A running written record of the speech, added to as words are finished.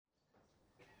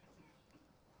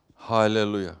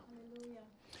Haleluya.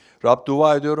 Rab,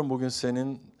 dua ediyorum bugün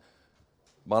senin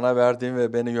bana verdiğin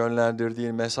ve beni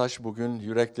yönlendirdiğin mesaj bugün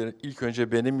yüreklerin ilk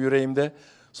önce benim yüreğimde,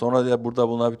 sonra da burada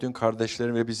bulunan bütün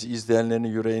kardeşlerim ve bizi izleyenlerin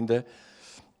yüreğinde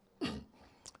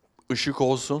ışık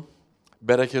olsun,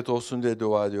 bereket olsun diye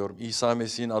dua ediyorum. İsa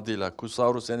Mesih'in adıyla.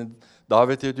 Kutsal Ruh, seni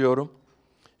davet ediyorum.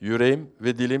 Yüreğim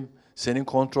ve dilim senin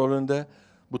kontrolünde.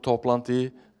 Bu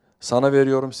toplantıyı sana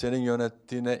veriyorum. Senin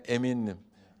yönettiğine eminim.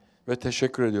 Ve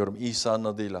teşekkür ediyorum İsa'nın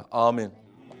adıyla. Amin.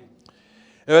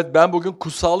 Evet, ben bugün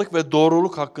kutsallık ve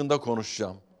doğruluk hakkında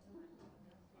konuşacağım.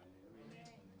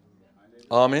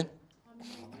 Amin.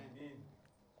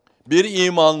 Bir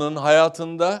imanlının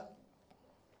hayatında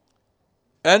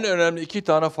en önemli iki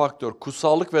tane faktör,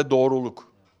 kutsallık ve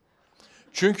doğruluk.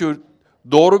 Çünkü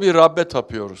doğru bir Rab'be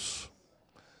tapıyoruz.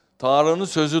 Tanrı'nın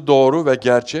sözü doğru ve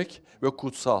gerçek ve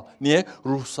kutsal. Niye?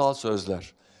 Ruhsal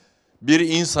sözler. Bir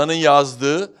insanın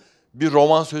yazdığı bir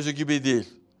roman sözü gibi değil.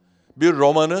 Bir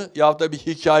romanı ya da bir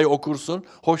hikaye okursun,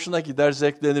 hoşuna gider,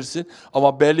 zevklenirsin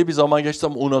ama belli bir zaman geçti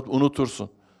ama unutursun.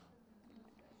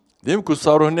 Değil mi?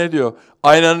 Kutsal Ruh ne diyor?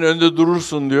 Aynanın önünde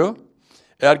durursun diyor.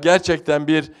 Eğer gerçekten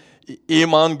bir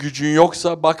iman gücün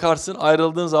yoksa bakarsın,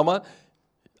 ayrıldığın zaman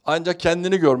ancak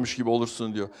kendini görmüş gibi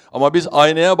olursun diyor. Ama biz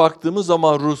aynaya baktığımız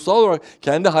zaman ruhsal olarak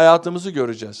kendi hayatımızı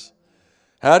göreceğiz.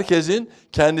 Herkesin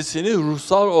kendisini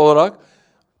ruhsal olarak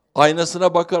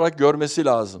aynasına bakarak görmesi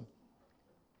lazım.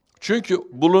 Çünkü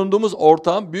bulunduğumuz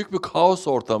ortam büyük bir kaos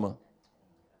ortamı.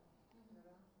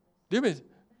 Değil mi?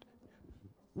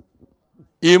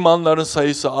 İmanların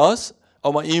sayısı az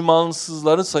ama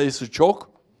imansızların sayısı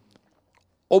çok.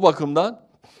 O bakımdan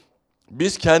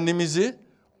biz kendimizi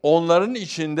onların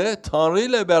içinde Tanrı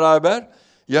ile beraber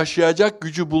yaşayacak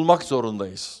gücü bulmak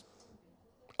zorundayız.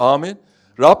 Amin.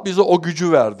 Rab bize o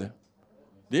gücü verdi.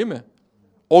 Değil mi?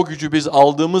 O gücü biz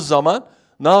aldığımız zaman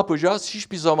ne yapacağız?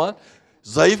 Hiçbir zaman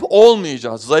zayıf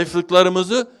olmayacağız.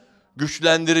 Zayıflıklarımızı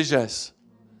güçlendireceğiz.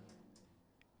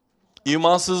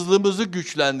 İmansızlığımızı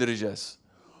güçlendireceğiz.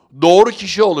 Doğru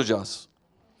kişi olacağız.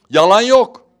 Yalan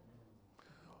yok.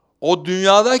 O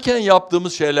dünyadayken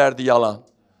yaptığımız şeylerdi yalan.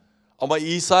 Ama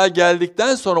İsa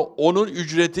geldikten sonra onun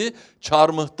ücreti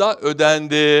çarmıhta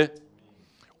ödendi.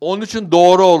 Onun için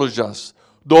doğru olacağız.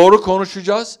 Doğru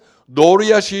konuşacağız. Doğru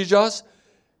yaşayacağız.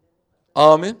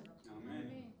 Amin.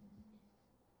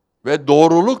 Ve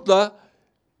doğrulukla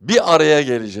bir araya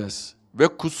geleceğiz. Ve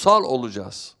kutsal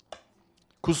olacağız.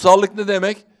 Kutsallık ne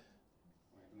demek?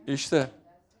 İşte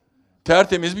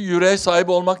tertemiz bir yüreğe sahip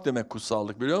olmak demek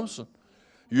kutsallık, biliyor musun?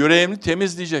 Yüreğini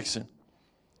temizleyeceksin.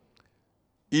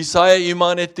 İsa'ya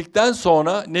iman ettikten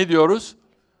sonra ne diyoruz?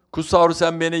 Kutsal Ruh,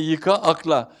 sen beni yıka,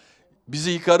 akla.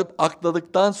 Bizi yıkarıp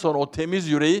akladıktan sonra o temiz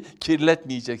yüreği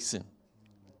kirletmeyeceksin.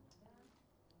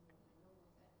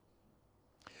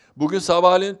 Bugün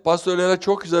sabahleyin pastörlere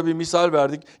çok güzel bir misal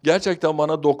verdik. Gerçekten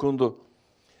bana dokundu.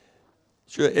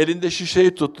 Şöyle elinde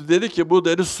şişeyi tuttu. Dedi ki bu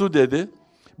dedi su dedi.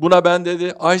 Buna ben dedi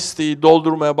ice tea'yi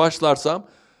doldurmaya başlarsam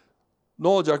ne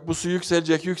olacak? Bu su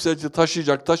yükselecek,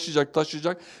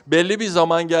 taşıyacak. Belli bir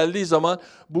zaman geldiği zaman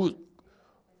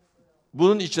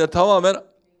bunun içine tamamen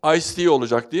ice tea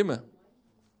olacak, değil mi?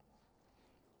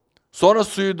 Sonra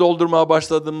suyu doldurmaya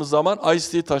başladığımız zaman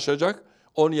ice tea taşacak.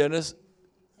 Onun yerine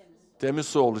temiz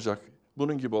su olacak.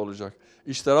 Bunun gibi olacak.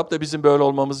 İşte Rab da bizim böyle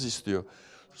olmamızı istiyor.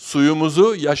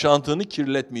 Suyumuzu, yaşantını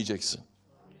kirletmeyeceksin.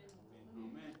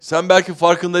 Sen belki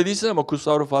farkında değilsin ama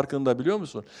Kutsal Ruh farkında, biliyor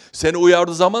musun? Seni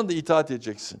uyardığı zaman da itaat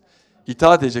edeceksin.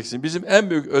 İtaat edeceksin. Bizim en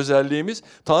büyük özelliğimiz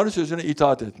Tanrı sözüne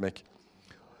itaat etmek.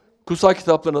 Kutsal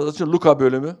kitaplarını açın, Luka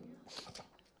bölümü.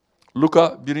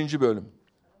 Luka 1. bölüm.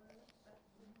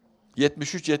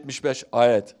 73-75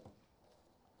 ayet.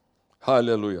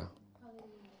 Haleluya.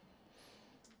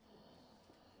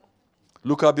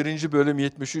 Luka 1. bölüm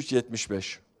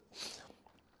 73-75.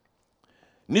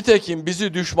 Nitekim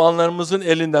bizi düşmanlarımızın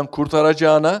elinden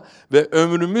kurtaracağına ve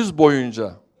ömrümüz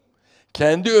boyunca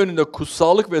kendi önünde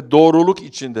kutsallık ve doğruluk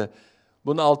içinde.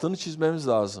 Bunun altını çizmemiz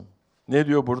lazım. Ne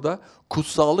diyor burada?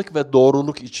 Kutsallık ve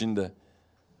doğruluk içinde.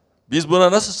 Biz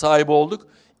buna nasıl sahip olduk?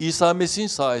 İsa Mesih'in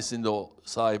sayesinde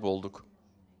sahip olduk.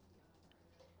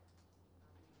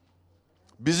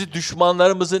 Bizi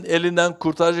düşmanlarımızın elinden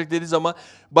kurtaracak dediği zaman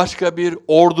başka bir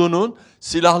ordunun,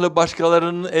 silahlı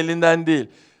başkalarının elinden değil.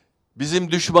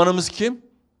 Bizim düşmanımız kim?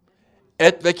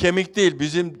 Et ve kemik değil.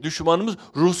 Bizim düşmanımız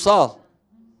ruhsal.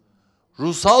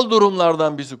 Ruhsal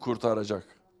durumlardan bizi kurtaracak.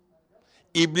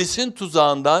 İblisin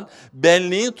tuzağından,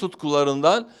 benliğin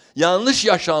tutkularından, yanlış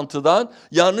yaşantıdan,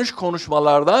 yanlış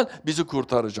konuşmalardan bizi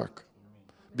kurtaracak.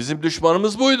 Bizim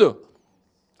düşmanımız buydu.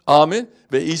 Amin.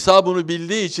 Ve İsa bunu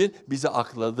bildiği için bizi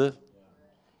akladı.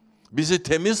 Bizi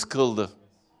temiz kıldı.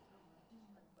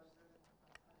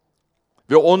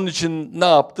 Ve onun için ne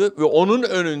yaptı? Ve onun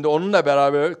önünde, onunla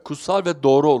beraber kutsal ve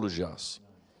doğru olacağız.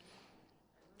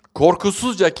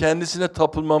 Korkusuzca kendisine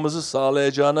tapılmamızı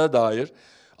sağlayacağına dair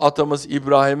atamız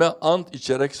İbrahim'e ant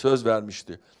içerek söz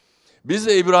vermişti. Biz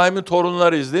de İbrahim'in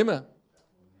torunlarıyız değil mi?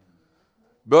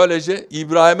 Böylece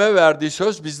İbrahim'e verdiği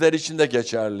söz bizler için de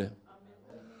geçerli.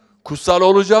 Kutsal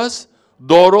olacağız,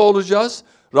 doğru olacağız,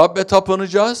 Rab'be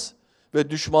tapınacağız ve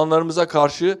düşmanlarımıza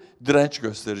karşı direnç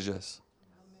göstereceğiz.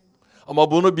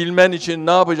 Ama bunu bilmen için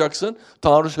ne yapacaksın?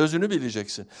 Tanrı sözünü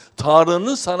bileceksin.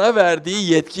 Tanrı'nın sana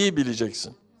verdiği yetkiyi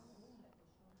bileceksin.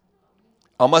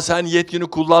 Ama sen yetkini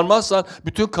kullanmazsan,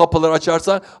 bütün kapıları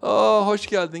açarsan, hoş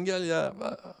geldin gel ya.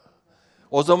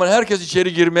 O zaman herkes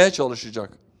içeri girmeye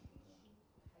çalışacak.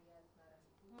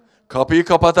 Kapıyı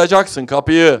kapatacaksın,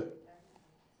 kapıyı.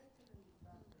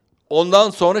 Ondan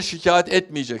sonra şikayet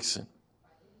etmeyeceksin.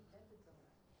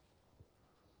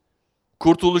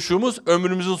 Kurtuluşumuz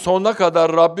ömrümüzün sonuna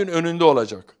kadar Rab'bin önünde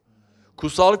olacak.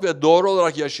 Kutsallık ve doğru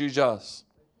olarak yaşayacağız.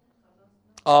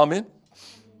 Amin.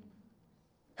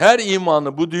 Her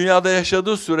imanlı bu dünyada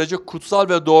yaşadığı sürece kutsal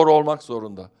ve doğru olmak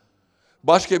zorunda.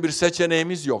 Başka bir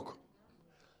seçeneğimiz yok.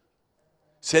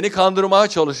 Seni kandırmaya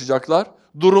çalışacaklar.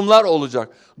 Durumlar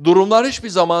olacak. Durumlar hiçbir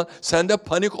zaman sende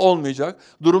panik olmayacak.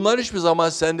 Durumlar hiçbir zaman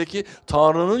sendeki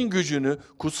Tanrı'nın gücünü,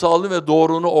 kutsallığı ve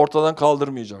doğruluğunu ortadan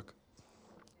kaldırmayacak.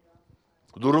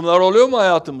 Durumlar oluyor mu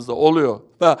hayatımızda? Oluyor.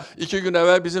 2 gün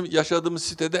evvel bizim yaşadığımız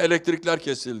sitede elektrikler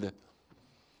kesildi.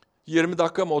 20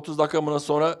 dakika mı 30 dakika mı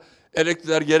sonra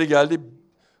elektrikler geri geldi.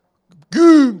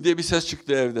 Güm diye bir ses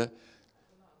çıktı evde.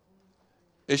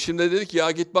 Eşim de dedi ki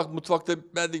ya git bak mutfakta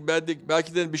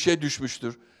belki de bir şey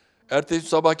düşmüştür. Ertesi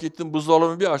sabah gittim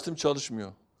buzdolabını bir açtım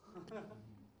çalışmıyor.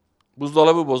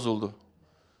 Buzdolabı bozuldu.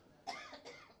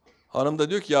 Hanım da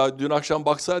diyor ki ya dün akşam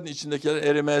baksaydın içindekiler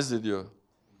erimezdi diyor.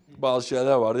 Bazı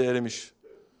şeyler vardı erimiş.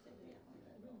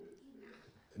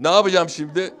 Ne yapacağım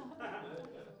şimdi?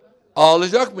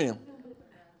 Ağlayacak mıyım?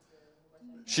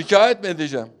 Şikayet mi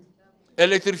edeceğim?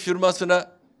 Elektrik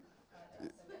firmasına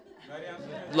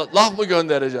laf mı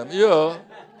göndereceğim? Yok.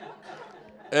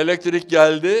 Elektrik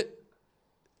geldi.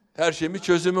 Her şeyin bir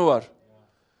çözümü var.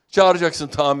 Çağıracaksın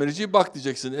tamirciyi, bak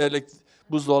diyeceksin.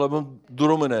 Buzdolabının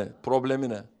durumu ne? Problemi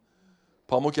ne?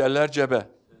 Pamuk eller cebe.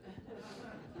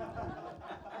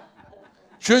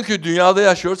 Çünkü dünyada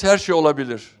yaşıyoruz, her şey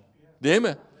olabilir. Değil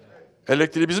mi?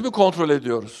 Elektriği biz mi kontrol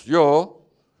ediyoruz? Yok.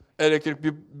 Elektrik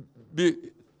bir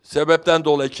sebepten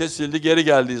dolayı kesildi, geri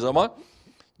geldiği zaman,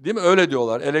 değil mi? Öyle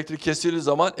diyorlar. Elektrik kesildiği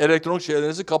zaman elektronik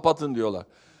şeylerinizi kapatın diyorlar.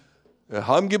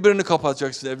 Hangi birini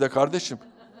kapatacaksın evde kardeşim?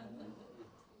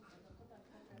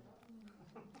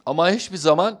 Ama hiçbir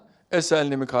zaman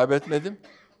esenliğimi kaybetmedim.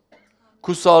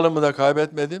 Kutsallığımı da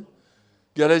kaybetmedim.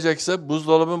 Gelecekse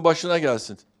buzdolabının başına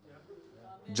gelsin.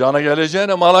 Cana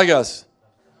geleceğine mala gelsin.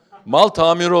 Mal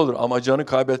tamiri olur ama canı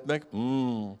kaybetmek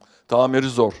tamiri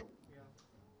zor.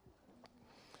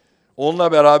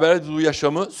 Onunla beraber bu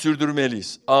yaşamı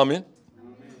sürdürmeliyiz. Amin.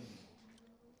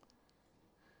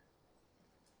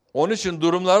 Onun için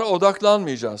durumlara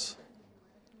odaklanmayacağız.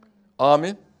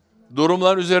 Amin.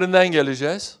 Durumlar üzerinden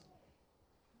geleceğiz.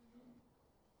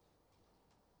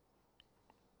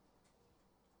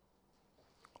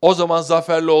 O zaman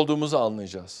zaferli olduğumuzu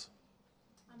anlayacağız.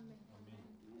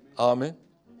 Amin.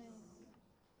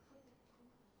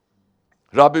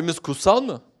 Rabbimiz kutsal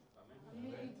mı?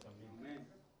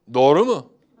 Doğru mu?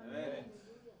 Evet.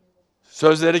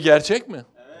 Sözleri gerçek mi?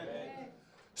 Evet.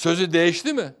 Sözü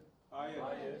değişti mi? Hayır.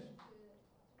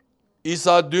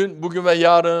 İsa dün, bugün ve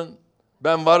yarın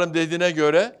ben varım dediğine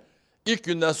göre ilk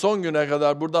günden son güne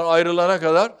kadar, buradan ayrılana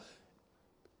kadar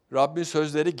Rabbin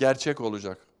sözleri gerçek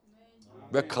olacak.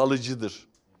 Amin. Ve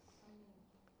kalıcıdır.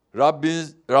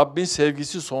 Rabbin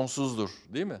sevgisi sonsuzdur,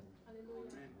 değil mi?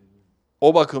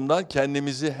 O bakımdan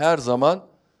kendimizi her zaman,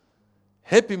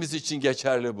 hepimiz için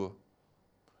geçerli bu.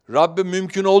 Rabbim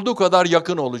mümkün olduğu kadar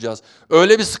yakın olacağız.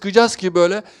 Öyle bir sıkacağız ki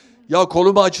böyle, ya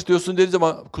kolumu acıtıyorsun dediği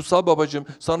zaman, kutsal babacığım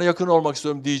sana yakın olmak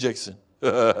istiyorum diyeceksin.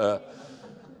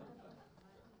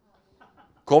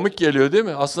 Komik geliyor değil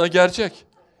mi? Aslında gerçek.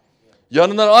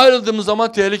 Yanından ayrıldığımız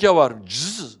zaman tehlike var.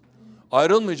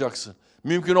 Ayrılmayacaksın.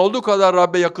 Mümkün olduğu kadar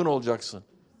Rabbe yakın olacaksın.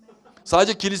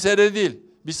 Sadece kilisede değil.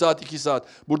 1 saat, 2 saat.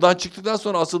 Buradan çıktıktan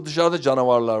sonra asıl dışarıda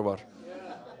canavarlar var.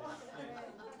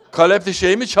 Kalep'te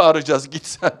şey mi çağıracağız? Git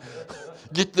sen.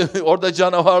 Git orada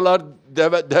canavarlar,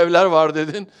 devler var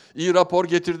dedin. İyi rapor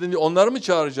getirdin diye. Onları mı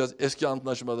çağıracağız eski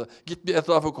antlaşmada? Git bir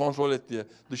etrafı kontrol et diye.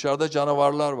 Dışarıda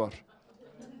canavarlar var.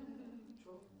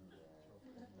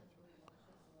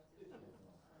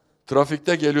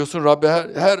 Trafikte geliyorsun, Rabbe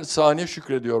her saniye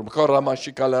şükrediyorum.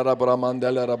 Karamaşikalera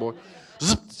bramandelera bu.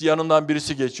 Zıp İşte yanından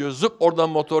birisi geçiyor. Zıp oradan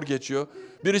motor geçiyor.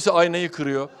 Birisi aynayı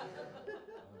kırıyor.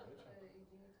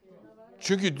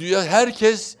 Çünkü dünya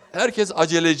herkes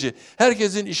aceleci.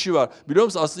 Herkesin işi var. Biliyor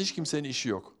musun? Aslında hiç kimsenin işi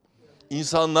yok.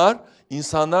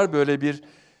 İnsanlar böyle bir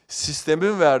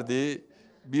sistemin verdiği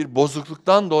bir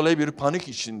bozukluktan dolayı bir panik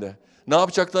içinde. Ne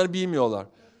yapacaklarını bilmiyorlar.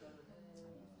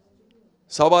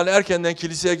 Sabahleyin erkenden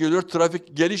kiliseye geliyor.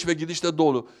 Trafik geliş ve gidişle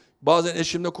dolu. Bazen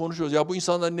eşimle konuşuyoruz. Ya bu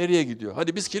insanlar nereye gidiyor?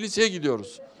 Hadi biz kiliseye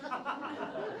gidiyoruz.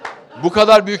 Bu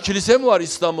kadar büyük kilise mi var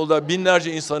İstanbul'da?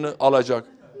 Binlerce insanı alacak.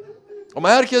 Ama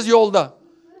herkes yolda.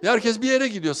 Herkes bir yere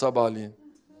gidiyor sabahleyin.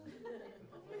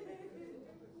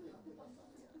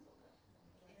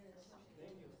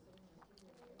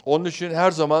 Onun için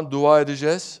her zaman dua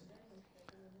edeceğiz.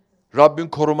 Rabbin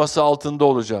koruması altında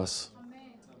olacağız.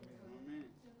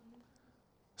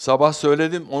 Sabah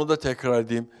söyledim, onu da tekrar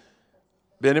edeyim.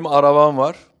 Benim arabam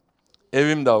var,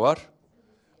 evim de var.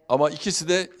 Ama ikisi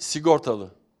de sigortalı.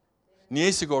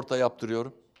 Niye sigorta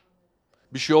yaptırıyorum?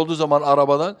 Bir şey olduğu zaman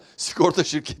arabadan sigorta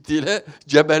şirketiyle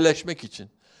cebelleşmek için.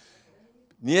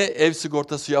 Niye ev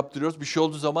sigortası yaptırıyoruz? Bir şey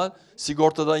olduğu zaman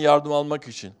sigortadan yardım almak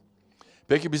için.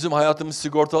 Peki bizim hayatımız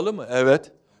sigortalı mı?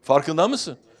 Evet. Farkında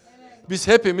mısın? Evet. Biz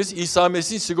hepimiz İsa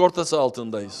Mesih'in sigortası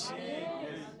altındayız.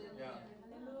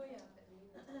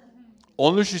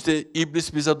 Onun için işte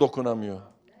iblis bize dokunamıyor.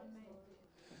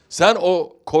 Sen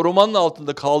o korumanın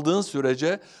altında kaldığın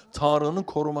sürece Tanrı'nın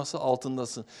koruması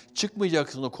altındasın.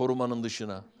 Çıkmayacaksın o korumanın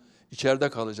dışına. İçeride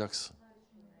kalacaksın.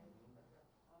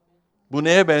 Bu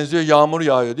neye benziyor? Yağmur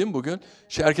yağıyor değil mi bugün?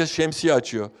 Herkes şemsiye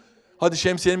açıyor. Hadi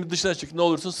şemsiyenin dışına çık, ne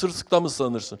olursun? Sırılsıklam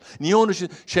ıslanırsın. Niye onun için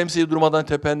şemsiyeyi durmadan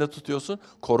tepende tutuyorsun?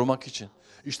 Korumak için.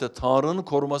 İşte Tanrı'nın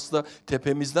koruması da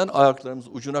tepemizden ayaklarımız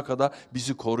ucuna kadar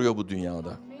bizi koruyor bu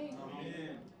dünyada.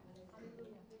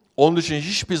 Onun için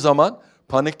hiçbir zaman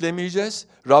paniklemeyeceğiz.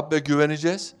 Rabbe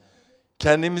güveneceğiz.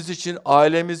 Kendimiz için,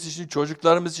 ailemiz için,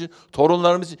 çocuklarımız için,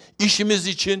 torunlarımız için, işimiz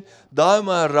için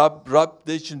daima Rab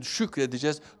için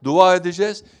şükredeceğiz. Dua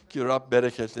edeceğiz ki Rab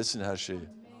bereketlesin her şeyi.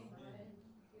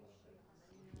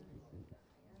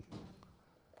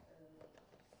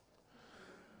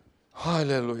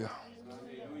 Haleluya.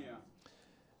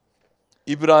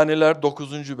 İbraniler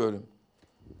 9. bölüm.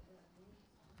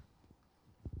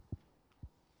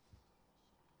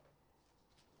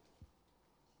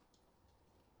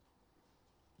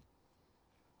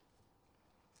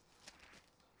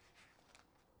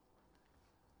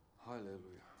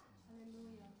 Haleluya.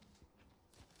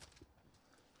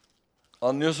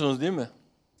 Anlıyorsunuz değil mi?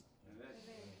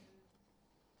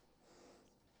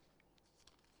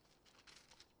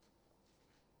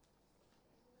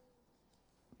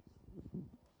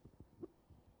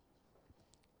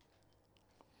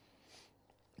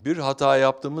 Bir hata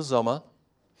yaptığımız zaman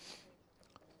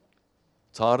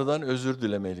Tanrı'dan özür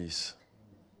dilemeliyiz.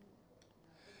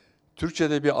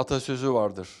 Türkçe'de bir atasözü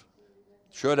vardır.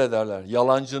 Şöyle derler,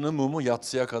 yalancının mumu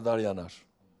yatsıya kadar yanar.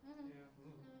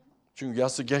 Çünkü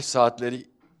yatsı geç saatleri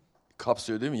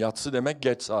kapsıyor değil mi? Yatsı demek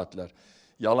geç saatler.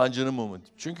 Yalancının mumu.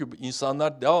 Çünkü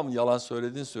insanlar devamlı yalan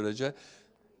söylediğin sürece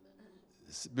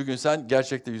bir gün sen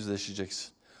gerçekle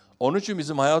yüzleşeceksin. Onun için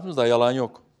bizim hayatımızda yalan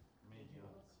yok.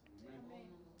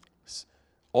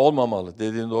 Olmamalı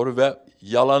dediğin doğru ve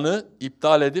yalanı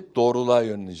iptal edip doğruluğa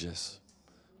yöneleceğiz.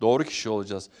 Doğru kişi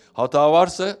olacağız. Hata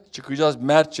varsa çıkacağız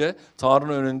mertçe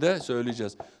Tanrı'nın önünde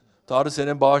söyleyeceğiz. Tanrı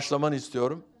senin bağışlamanı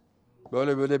istiyorum.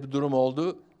 Böyle bir durum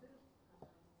oldu.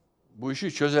 Bu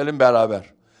işi çözelim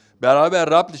beraber. Beraber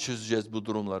Rab'le çözeceğiz bu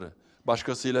durumları.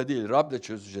 Başkasıyla değil, Rab'le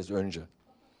çözeceğiz önce.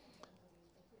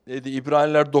 Neydi?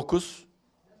 İbraniler 9,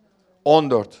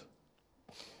 14.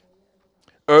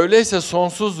 Öyleyse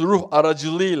sonsuz ruh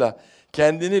aracılığıyla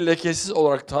kendini lekesiz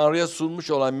olarak Tanrı'ya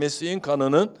sunmuş olan Mesih'in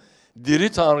kanının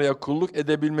diri Tanrı'ya kulluk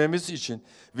edebilmemiz için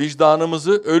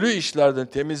vicdanımızı ölü işlerden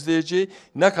temizleyeceği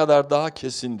ne kadar daha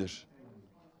kesindir.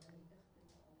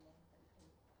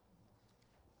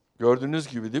 Gördüğünüz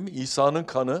gibi değil mi? İsa'nın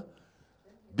kanı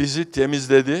bizi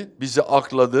temizledi, bizi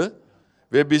akladı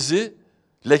ve bizi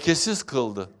lekesiz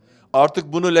kıldı.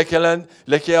 Artık bunu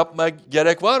leke yapmaya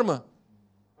gerek var mı?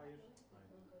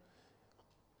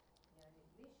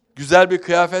 Güzel bir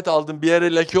kıyafet aldın, bir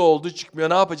yere leke oldu, çıkmıyor.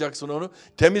 Ne yapacaksın onu?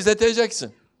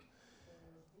 Temizleteceksin.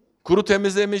 Kuru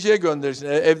temizlemeciye gönderirsin.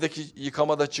 Evdeki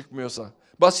yıkamada çıkmıyorsa.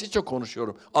 Basitçe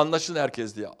konuşuyorum. Anlaşın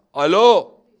herkes diye.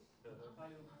 Alo.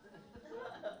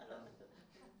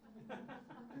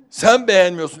 Sen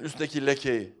beğenmiyorsun üstteki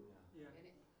lekeyi.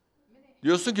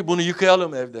 Diyorsun ki bunu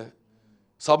yıkayalım evde.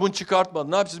 Sabun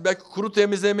çıkartmadı. Ne yapacağız? Belki kuru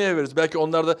temizlemeye veririz. Belki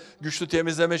onlarda güçlü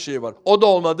temizleme şeyi var. O da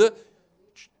olmadı.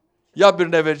 Ya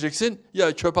birine vereceksin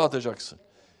ya çöpe atacaksın.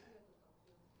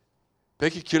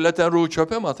 Peki kirleten ruhu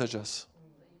çöpe mi atacağız?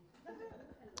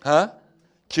 Ha?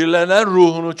 Kirlenen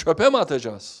ruhunu çöpe mi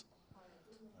atacağız?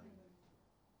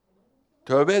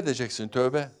 Tövbe edeceksin,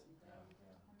 tövbe.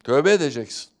 Tövbe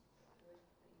edeceksin.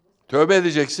 Tövbe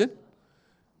edeceksin.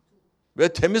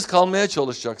 Ve temiz kalmaya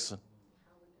çalışacaksın.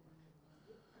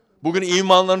 Bugün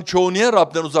imanların çoğu niye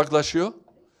Rab'den uzaklaşıyor?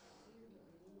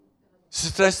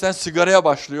 Stresten sigaraya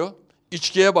başlıyor,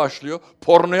 içkiye başlıyor,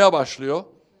 pornoya başlıyor.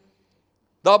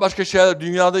 Daha başka şeyler,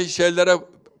 dünyada şeylere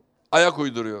ayak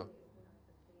uyduruyor.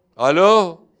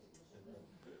 Alo?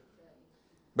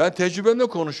 Ben tecrübemle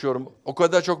konuşuyorum. O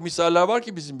kadar çok misaller var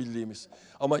ki bizim bildiğimiz.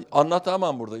 Ama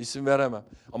anlatamam burada, isim veremem.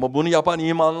 Ama bunu yapan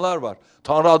imanlılar var.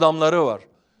 Tanrı adamları var.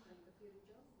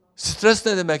 Stres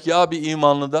ne demek ya bir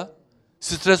imanlıda?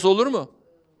 Stres olur mu?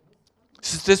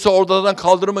 Stresi oradan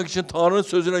kaldırmak için Tanrı'nın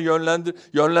sözüne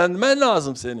yönlendirmen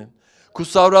lazım senin.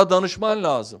 Kutsal ruha danışman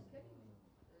lazım.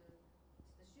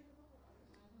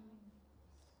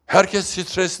 Herkes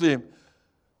stresliyim.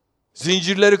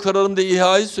 Zincirleri kıralım diye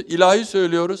ilahi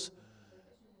söylüyoruz.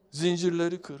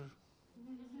 Zincirleri kır.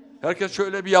 Herkes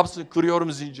şöyle bir yapsın,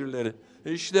 kırıyorum zincirleri.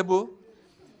 İşte bu.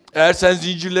 Eğer sen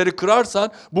zincirleri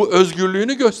kırarsan bu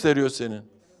özgürlüğünü gösteriyor senin.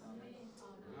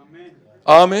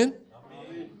 Amin.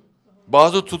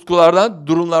 Bazı tutkulardan,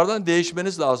 durumlardan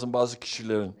değişmeniz lazım bazı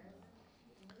kişilerin.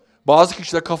 Bazı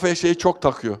kişiler kafaya şeyi çok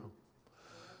takıyor.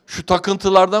 Şu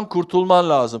takıntılardan kurtulman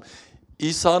lazım.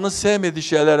 İsa'nın sevmediği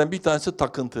şeylerden bir tanesi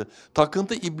takıntı.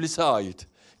 Takıntı iblise ait.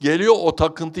 Geliyor o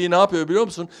takıntıyı ne yapıyor biliyor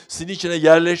musun? Senin içine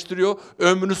yerleştiriyor.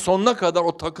 Ömrünün sonuna kadar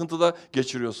o takıntıda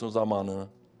geçiriyorsun zamanını.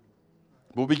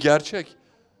 Bu bir gerçek.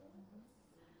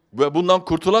 Ve bundan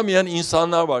kurtulamayan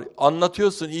insanlar var.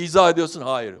 Anlatıyorsun, izah ediyorsun.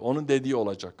 Hayır, onun dediği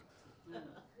olacak.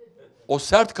 O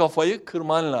sert kafayı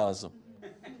kırman lazım.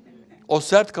 O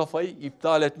sert kafayı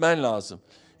iptal etmen lazım.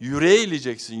 Yüreğe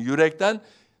ileceksin. Yürekten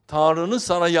Tanrı'nın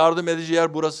sana yardım edeceği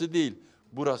yer burası değil.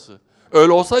 Burası.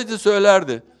 Öyle olsaydı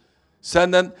söylerdi.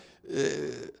 Senden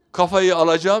kafayı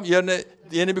alacağım, yerine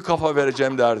yeni bir kafa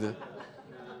vereceğim derdi.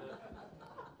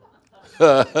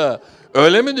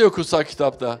 Öyle mi diyor kutsal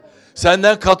kitapta?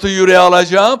 Senden katı yüreği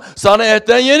alacağım, sana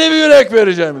etten yeni bir yürek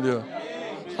vereceğim diyor.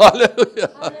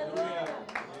 Halleluya.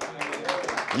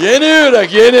 Yeni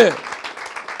yürek, yeni.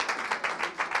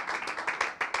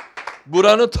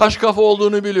 Buranın taş kafa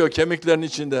olduğunu biliyor kemiklerin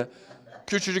içinde.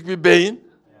 Küçücük bir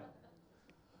beyin.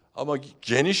 Ama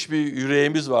geniş bir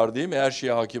yüreğimiz var değil mi? Her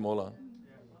şeye hakim olan.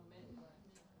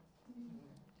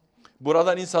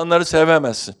 Buradan insanları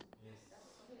sevemezsin.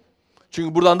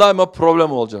 Çünkü buradan daima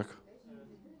problem olacak.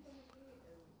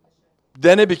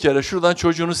 Dene bir kere şuradan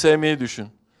çocuğunu sevmeyi düşün.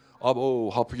 Abi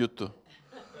o hapı yuttu.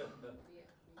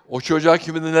 O çocuğa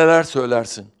kimde neler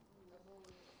söylersin?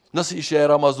 Nasıl işe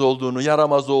yaramaz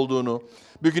olduğunu,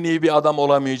 bir gün iyi bir adam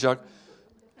olamayacak.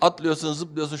 Atlıyorsun,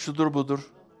 zıplıyorsun, şudur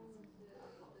budur.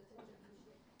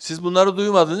 Siz bunları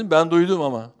duymadınız mı? Ben duydum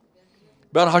ama.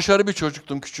 Ben haşarı bir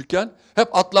çocuktum küçükken.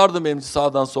 Hep atlardım benim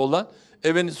sağdan soldan.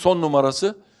 Evin son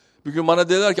numarası. Bir gün bana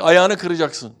dediler ki ayağını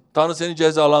kıracaksın. Tanrı seni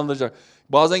cezalandıracak.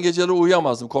 Bazen geceleri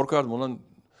uyuyamazdım, korkardım. Ulan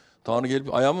Tanrı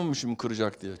gelip ayağımı mı şimdi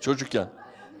kıracak diye çocukken.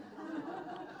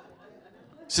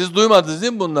 Siz duymadınız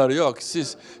değil mi bunları? Yok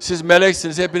siz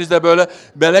meleksiniz. Hepinizde böyle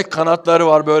melek kanatları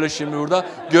var böyle şimdi burada.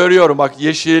 Görüyorum bak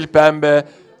yeşil, pembe.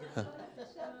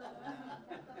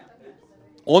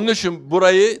 Onun için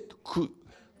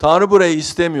Tanrı burayı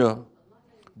istemiyor.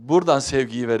 Buradan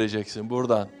sevgiyi vereceksin,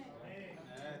 buradan.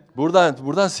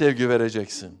 Buradan sevgi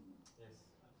vereceksin.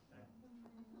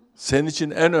 Senin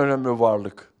için en önemli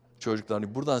varlık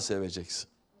çocuklarını buradan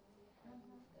seveceksin.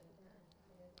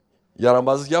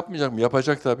 Yaramazlık yapmayacak mı?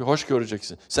 Yapacak tabii. Hoş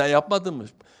göreceksin. Sen yapmadın mı?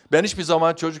 Ben hiçbir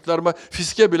zaman çocuklarıma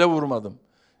fiske bile vurmadım.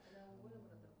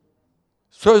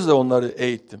 Sözle onları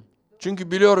eğittim.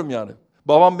 Çünkü biliyorum yani.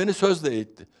 Babam beni sözle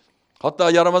eğitti.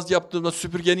 Hatta yaramazlık yaptığımda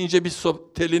süpürgenin ince bir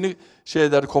telini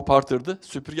kopartırdı.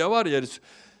 Süpürge var ya,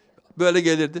 böyle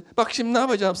gelirdi. Bak şimdi ne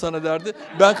yapacağım sana derdi.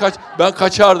 Ben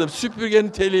kaçardım süpürgenin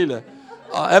teliyle.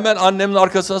 Hemen annemin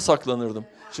arkasına saklanırdım.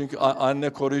 Çünkü anne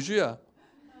koruyucu ya.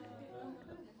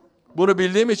 Bunu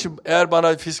bildiğim için eğer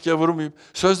bana fiske vurmayıp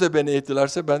sözle beni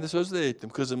eğittilerse ben de sözle eğittim.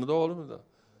 Kızımı da oğlumu da.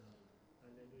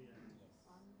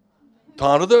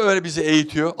 Tanrı da öyle bizi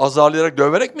eğitiyor. Azarlayarak,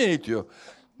 döverek mi eğitiyor?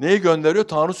 Neyi gönderiyor?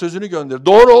 Tanrı sözünü gönderiyor.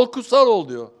 Doğru ol, kutsal ol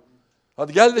diyor.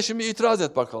 Hadi gel de şimdi itiraz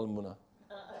et bakalım buna.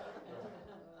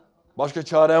 Başka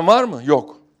çaren var mı?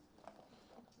 Yok.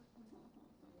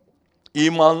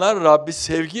 İmanlar Rabbi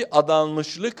sevgi,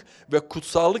 adanmışlık ve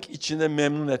kutsallık içinde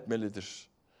memnun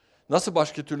etmelidir. Nasıl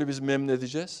başka türlü biz memnun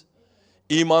edeceğiz?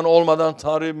 İman olmadan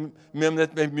Tanrı'yı memnun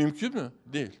etmek mümkün mü?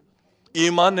 Değil.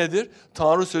 İman nedir?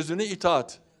 Tanrı sözüne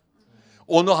itaat.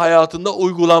 Onu hayatında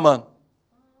uygulaman.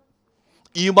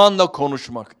 İmanla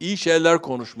konuşmak, iyi şeyler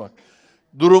konuşmak.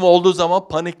 Durum olduğu zaman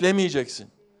paniklemeyeceksin.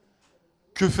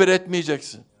 Küfür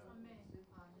etmeyeceksin.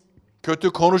 Kötü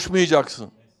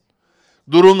konuşmayacaksın.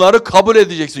 Durumları kabul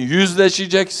edeceksin,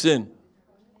 yüzleşeceksin.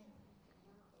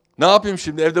 Ne yapayım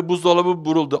şimdi? Evde buzdolabı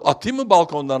buruldu. Atayım mı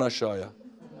balkondan aşağıya?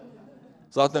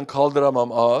 Zaten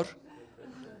kaldıramam, ağır.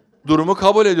 Durumu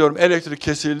kabul ediyorum. Elektrik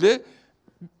kesildi.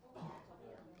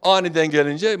 Aniden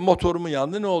gelince motorumu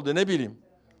yandı. Ne oldu? Ne bileyim.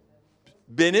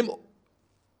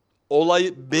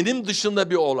 Benim dışında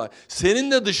bir olay.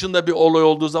 Senin de dışında bir olay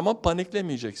olduğu zaman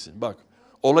paniklemeyeceksin. Bak.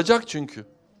 Olacak çünkü.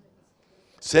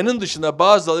 Senin dışında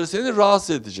bazıları seni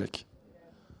rahatsız edecek.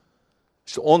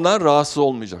 İşte ondan rahatsız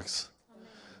olmayacaksın.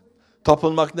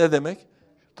 Tapınmak ne demek?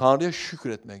 Tanrı'ya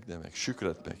şükretmek demek.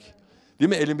 Şükretmek. Değil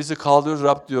mi? Elimizi kaldırıyoruz,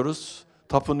 Rab diyoruz.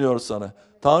 Tapınıyoruz sana.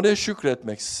 Tanrı'ya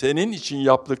şükretmek. Senin için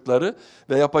yaptıkları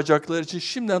ve yapacakları için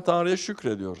şimdiden Tanrı'ya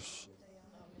şükrediyoruz.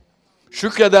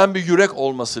 Şükreden bir yürek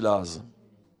olması lazım.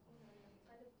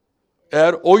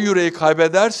 Eğer o yüreği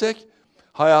kaybedersek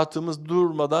hayatımız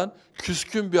durmadan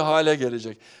küskün bir hale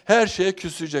gelecek. Her şeye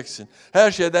küseceksin.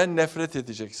 Her şeyden nefret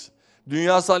edeceksin.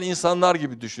 Dünyasal insanlar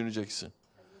gibi düşüneceksin.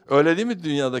 Öyle değil mi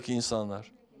dünyadaki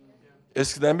insanlar?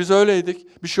 Eskiden biz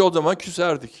öyleydik. Bir şey olduğu zaman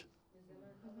küserdik.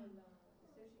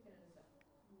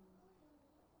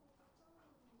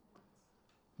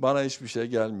 Bana hiçbir şey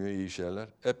gelmiyor, iyi şeyler.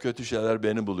 Hep kötü şeyler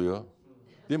beni buluyor.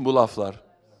 Değil mi bu laflar?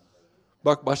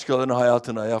 Bak başkalarının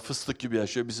hayatına, ya fıstık gibi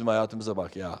yaşıyor, bizim hayatımıza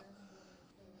bak ya.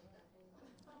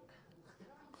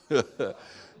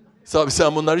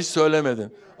 Sen bunları hiç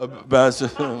söylemedin. Ben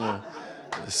söylemiyorum.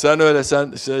 Sen öyle,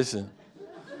 sen şeysin.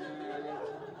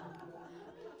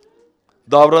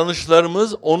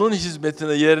 Davranışlarımız onun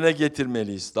hizmetine yerine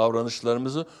getirmeliyiz.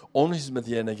 Davranışlarımızı onun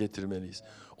hizmeti yerine getirmeliyiz.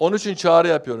 Onun için çağrı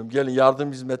yapıyorum. Gelin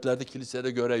yardım hizmetlerde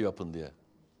kilisede görev yapın diye.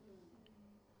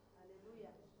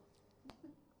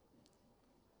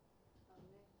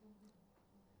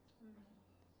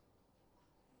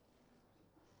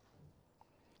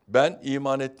 Ben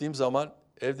iman ettiğim zaman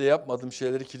evde yapmadığım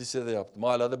şeyleri kilisede yaptım.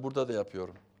 Hala da burada da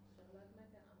yapıyorum.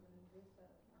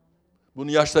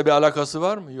 Bunun yaşla bir alakası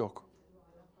var mı? Yok.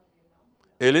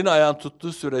 Elin ayağın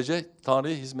tuttuğu sürece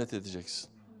Tanrı'ya hizmet edeceksin.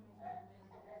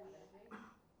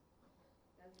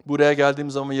 Buraya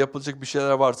geldiğim zaman yapılacak bir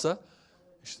şeyler varsa,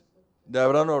 işte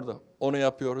devran orada. Onu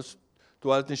yapıyoruz.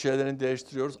 Tuvaletin şeylerini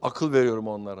değiştiriyoruz. Akıl veriyorum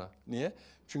onlara. Niye?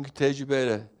 Çünkü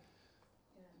tecrübeyle.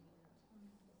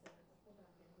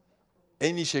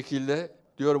 En iyi şekilde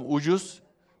diyorum ucuz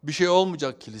bir şey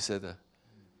olmayacak kilisede.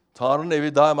 Tanrı'nın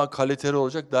evi daima kaliteli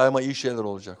olacak, daima iyi şeyler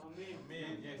olacak.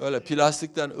 Öyle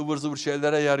plastikten ıvır zıvır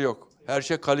şeylere yer yok. Her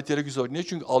şey kaliteli güzel olacak. Niye?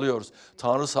 Çünkü alıyoruz.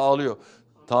 Tanrı sağlıyor.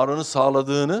 Tanrı'nın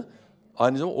sağladığını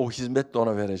aynı zamanda o hizmetle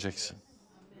ona vereceksin.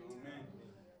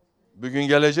 Bugün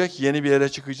gelecek, yeni bir yere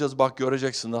çıkacağız. Bak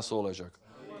göreceksin nasıl olacak.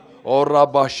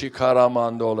 Orra başı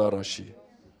karamanda olaraşı.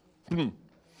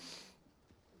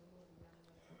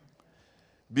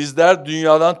 Bizler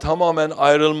dünyadan tamamen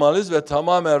ayrılmalıyız ve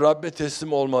tamamen Rab'be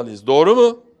teslim olmalıyız. Doğru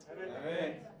mu?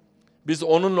 Evet. Biz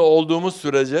onunla olduğumuz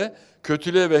sürece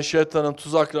kötülüğe ve şeytanın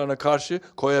tuzaklarına karşı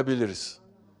koyabiliriz.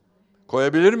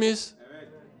 Koyabilir miyiz? Evet.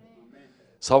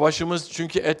 Savaşımız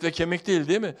çünkü et ve kemik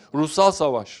değil mi? Ruhsal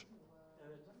savaş.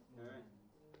 Evet.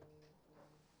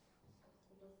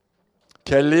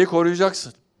 Kelleyi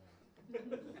koruyacaksın.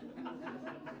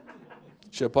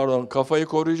 Kafayı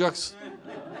koruyacaksın.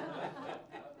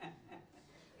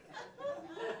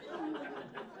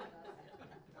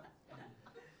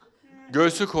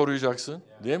 Göğsü koruyacaksın,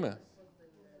 değil mi?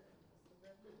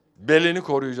 Belini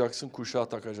koruyacaksın, kuşağı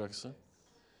takacaksın.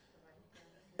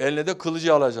 Eline de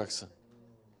kılıcı alacaksın.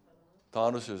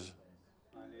 Tanrı sözü.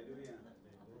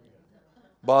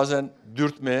 Bazen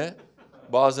dürtmeye,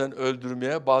 bazen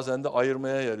öldürmeye, bazen de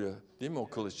ayırmaya yarıyor. Değil mi o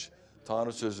kılıç?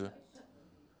 Tanrı sözü.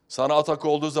 Sana atak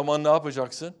olduğu zaman ne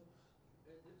yapacaksın?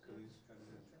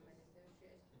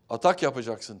 Atak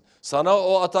yapacaksın. Sana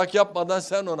o atak yapmadan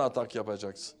sen ona atak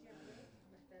yapacaksın.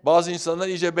 Bazı insanlar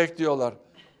iyice bekliyorlar.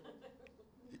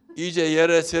 İyice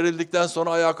yere serildikten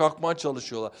sonra ayağa kalkmaya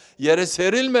çalışıyorlar. Yere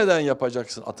serilmeden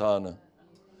yapacaksın atağını.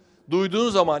 Duyduğun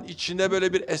zaman içinde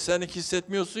böyle bir esenlik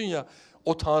hissetmiyorsun ya,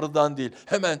 o Tanrı'dan değil.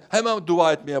 Hemen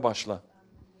dua etmeye başla.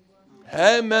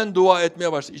 Hemen dua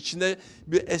etmeye başla. İçinde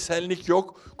bir esenlik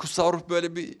yok. Kutsal ruh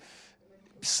böyle bir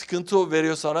sıkıntı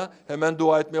veriyor sana. Hemen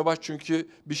dua etmeye baş çünkü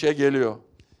bir şey geliyor.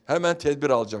 Hemen tedbir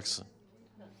alacaksın.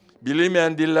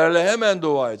 Bilinmeyen dillerle hemen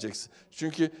dua edeceksin.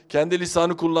 Çünkü kendi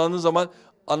lisanı kullandığın zaman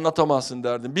anlatamazsın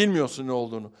derdin. Bilmiyorsun ne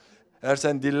olduğunu. Eğer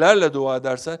sen dillerle dua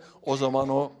edersen o zaman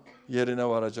o yerine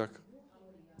varacak.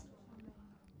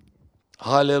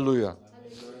 Haleluya.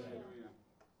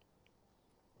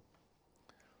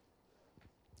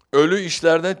 Ölü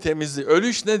işlerden temizlik. Ölü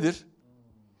iş nedir?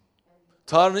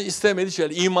 Tanrı istemediği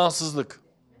şeyler. İmansızlık.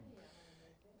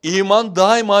 İman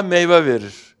daima meyve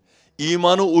verir.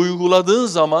 İmanı uyguladığın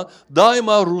zaman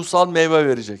daima ruhsal meyve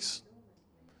vereceksin.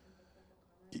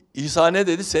 İsa ne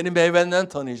dedi? Seni meyvenden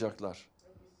tanıyacaklar.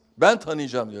 Ben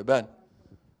tanıyacağım diyor, ben.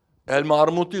 Elma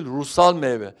armut değil, ruhsal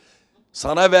meyve.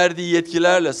 Sana verdiği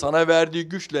yetkilerle, sana verdiği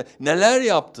güçle neler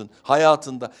yaptın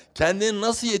hayatında? Kendini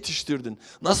nasıl yetiştirdin?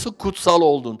 Nasıl kutsal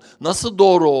oldun? Nasıl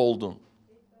doğru oldun?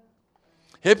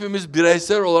 Hepimiz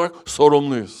bireysel olarak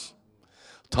sorumluyuz.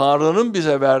 Tanrı'nın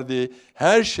bize verdiği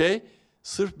her şey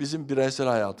sırf bizim bireysel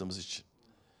hayatımız için.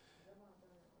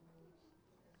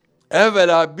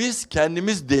 Evvela biz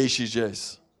kendimiz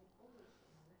değişeceğiz.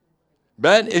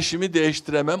 Ben eşimi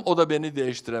değiştiremem, o da beni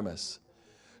değiştiremez.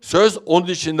 Söz onun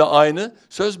için de aynı,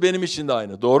 söz benim için de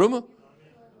aynı. Doğru mu?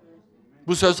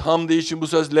 Bu söz Hamdi için, bu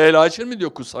söz Leyla için mi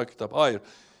diyor kutsal kitap? Hayır.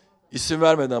 İsim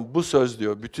vermeden bu söz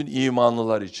diyor bütün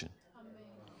imanlılar için.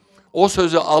 O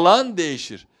sözü alan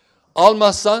değişir.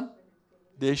 Almazsan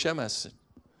değişemezsin.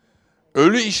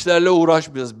 Ölü işlerle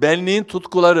uğraşmayacağız. Benliğin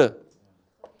tutkuları.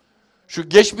 Şu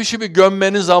geçmişi bir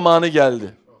gömmenin zamanı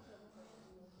geldi.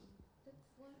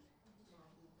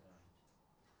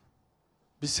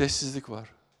 Bir sessizlik var.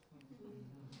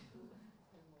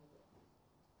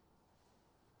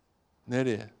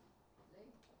 Nereye?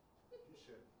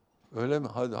 Öyle mi?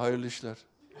 Hadi hayırlı işler.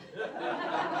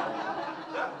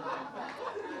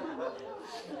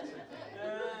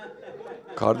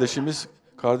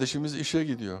 Kardeşimiz işe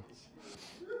gidiyor.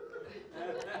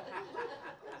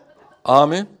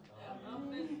 Amin.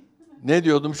 Ne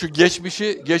diyordum? Şu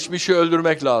geçmişi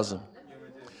öldürmek lazım.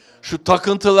 Şu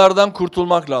takıntılardan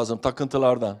kurtulmak lazım,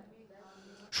 takıntılardan.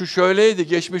 Şu şöyleydi,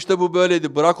 geçmişte bu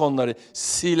böyleydi, bırak onları.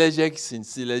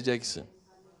 Sileceksin.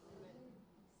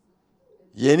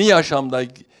 Yeni yaşamda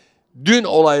dün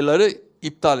olayları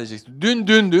iptal edeceksin. Dün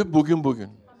dündü, bugün.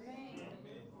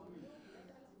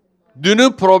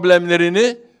 Dünün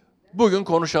problemlerini bugün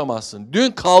konuşamazsın.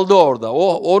 Dün kaldı orada,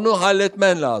 onu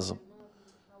halletmen lazım.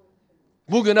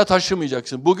 Bugüne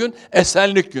taşımayacaksın. Bugün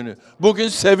esenlik günü. Bugün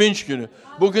sevinç günü.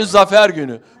 Bugün zafer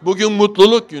günü. Bugün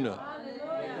mutluluk günü.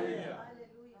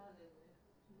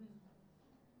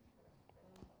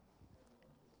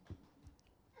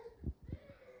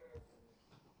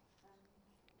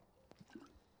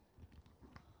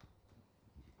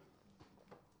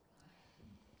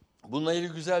 Bununla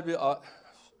ilgili güzel bir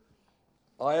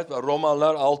ayet var.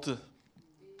 Romalılar 6.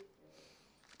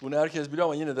 Bunu herkes biliyor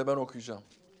ama yine de ben okuyacağım.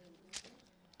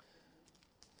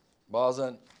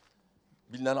 Bazen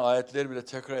bilinen ayetleri bile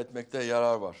tekrar etmekte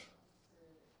yarar var.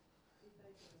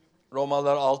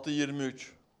 Romalılar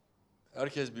 6:23.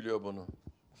 Herkes biliyor bunu.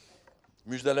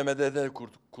 Müjdelemede de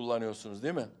kullanıyorsunuz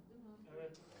değil mi?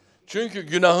 Evet. Çünkü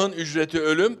günahın ücreti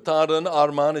ölüm, Tanrı'nın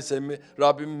armağanı ise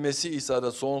Rab'bin Mesih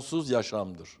İsa'da sonsuz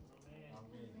yaşamdır.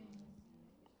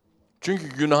 Çünkü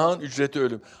günahın ücreti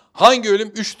ölüm. Hangi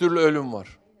ölüm? 3 türlü ölüm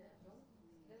var.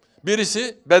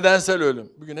 Birisi bedensel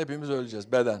ölüm. Bugün hepimiz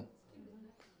öleceğiz, beden.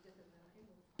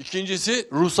 İkincisi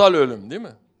ruhsal ölüm değil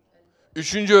mi?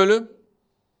 Üçüncü ölüm.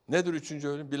 Nedir üçüncü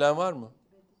ölüm? Bilen var mı?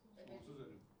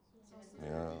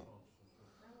 Ya.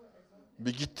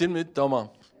 Bir gittin mi?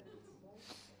 Tamam.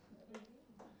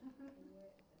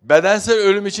 Bedensel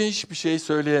ölüm için hiçbir şey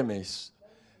söyleyemeyiz.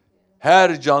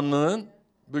 Her canlının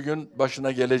bugün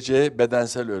başına geleceği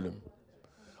bedensel ölüm.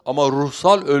 Ama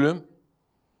ruhsal ölüm,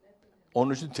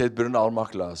 onun için tedbirini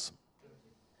almak lazım.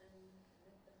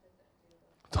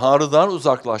 Tanrı'dan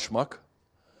uzaklaşmak,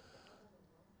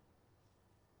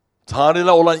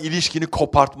 Tanrı'yla olan ilişkini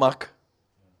kopartmak,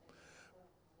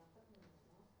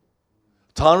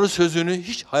 Tanrı sözünü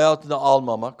hiç hayatına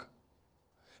almamak,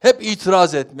 hep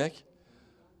itiraz etmek,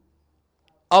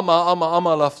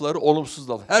 ama lafları olumsuz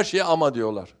laf. Her şeye ama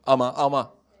diyorlar.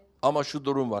 Ama şu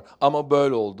durum var, ama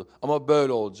böyle oldu, ama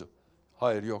böyle olacak.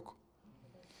 Hayır, yok.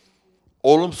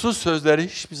 Olumsuz sözleri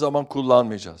hiçbir zaman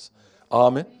kullanmayacağız.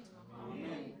 Amin.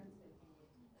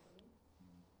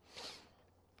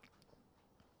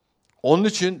 Onun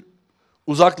için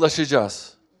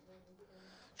uzaklaşacağız.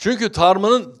 Çünkü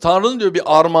Tanrı'nın diyor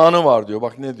bir armağanı var diyor.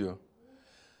 Bak ne diyor.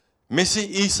 Mesih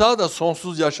İsa da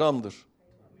sonsuz yaşamdır.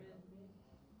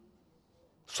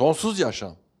 Sonsuz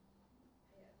yaşam.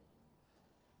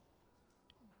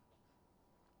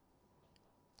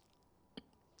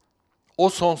 O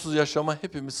sonsuz yaşama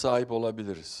hepimiz sahip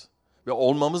olabiliriz. Ve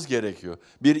olmamız gerekiyor.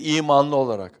 Bir imanlı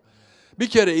olarak. Bir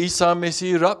kere İsa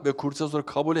Mesih'i Rab ve Kurtuluş olarak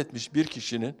kabul etmiş bir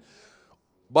kişinin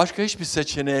başka hiçbir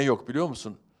seçeneği yok biliyor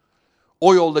musun?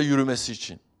 O yolda yürümesi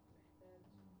için.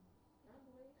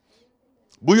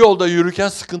 Bu yolda yürürken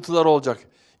sıkıntılar olacak.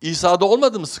 İsa'da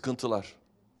olmadı mı sıkıntılar?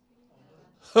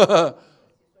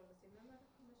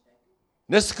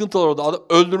 Ne sıkıntılar oldu? Adam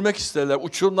öldürmek istediler.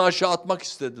 Uçurumdan aşağı atmak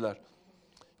istediler.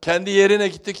 Kendi yerine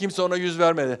gitti. Kimse ona yüz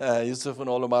vermedi. Yusuf'un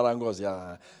oğlu marangoz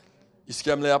ya.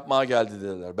 İskemle yapmaya geldi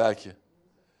dediler belki.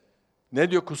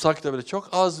 Ne diyor Kutsak'ta böyle? Çok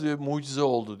az diyor mucize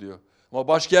oldu diyor. Ama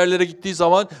başka yerlere gittiği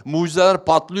zaman mucizeler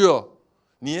patlıyor.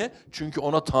 Niye? Çünkü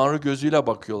ona Tanrı gözüyle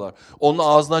bakıyorlar. Onun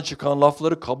ağzından çıkan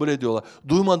lafları kabul ediyorlar.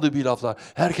 Duymadığı bir laflar.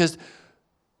 Herkes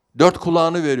 4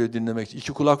 kulağını veriyor dinlemek için.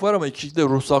 2 kulak var ama 2 de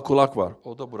ruhsal kulak var.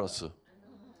 O da burası.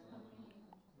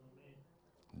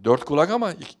 4 kulak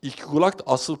ama 2 kulak da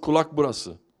asıl kulak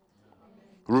burası.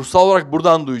 Ruhsal olarak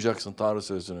buradan duyacaksın Tanrı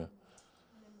sözünü.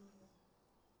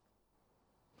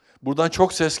 Buradan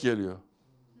çok ses geliyor.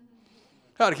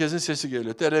 Herkesin sesi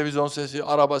geliyor. Televizyon sesi,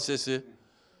 araba sesi,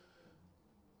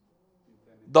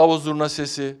 davul zurna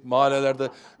sesi, mahallelerde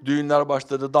düğünler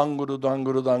başladı. Danguru,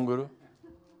 danguru, danguru.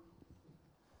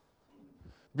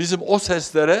 Bizim o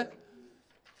seslere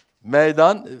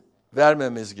meydan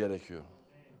vermemiz gerekiyor.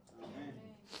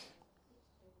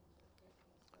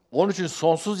 Onun için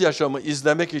sonsuz yaşamı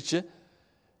izlemek için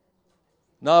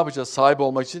ne yapacağız? Sahip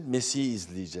olmak için Mesih'i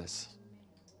izleyeceğiz.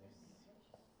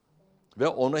 Ve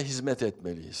ona hizmet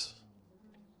etmeliyiz.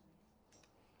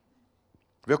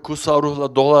 Ve kutsal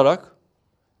ruhla dolarak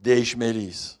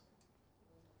değişmeliyiz.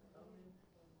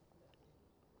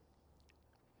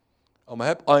 Ama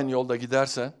hep aynı yolda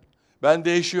gidersen, ben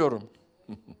değişiyorum.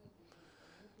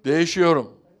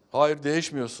 Değişiyorum. Hayır,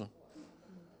 değişmiyorsun.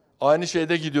 Aynı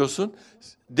şeyde gidiyorsun,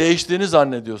 değiştiğini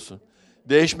zannediyorsun.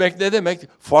 Değişmek ne demek?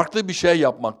 Farklı bir şey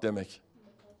yapmak demek.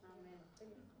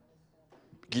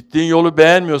 Gittiğin yolu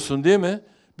beğenmiyorsun değil mi?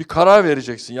 Bir karar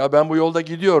vereceksin. Ya ben bu yolda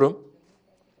gidiyorum.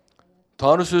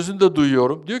 Tanrı sözünü de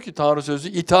duyuyorum. Diyor ki Tanrı sözü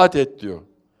itaat et diyor.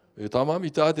 Tamam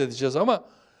itaat edeceğiz ama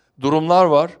durumlar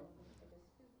var.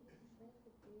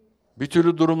 Bir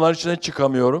türlü durumların içine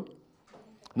çıkamıyorum.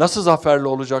 Nasıl zaferli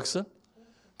olacaksın?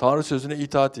 Tanrı sözüne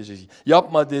itaat edeceksin.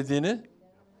 Yapma dediğini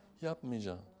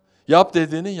yapmayacaksın. Yap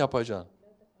dediğini yapacaksın.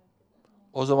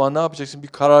 O zaman ne yapacaksın? Bir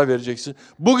karar vereceksin.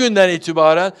 Bugünden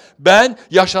itibaren ben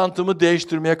yaşantımı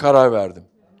değiştirmeye karar verdim.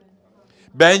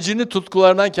 Bencilin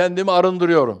tutkularından kendimi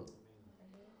arındırıyorum.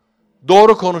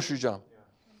 Doğru konuşacağım.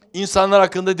 İnsanlar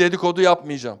hakkında dedikodu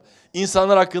yapmayacağım.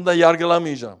 İnsanlar hakkında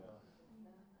yargılamayacağım.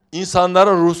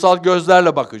 İnsanlara ruhsal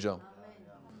gözlerle bakacağım.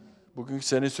 Bugünkü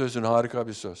senin sözün harika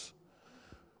bir söz.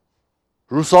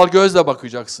 Ruhsal gözle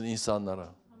bakacaksın insanlara.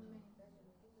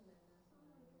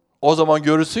 O zaman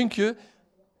görürsün ki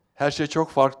her şey çok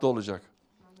farklı olacak.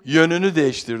 Yönünü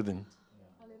değiştirdin.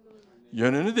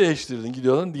 Yönünü değiştirdin.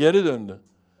 Gidiyorsun geri döndü.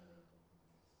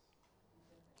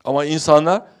 Ama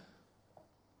insanlar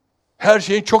her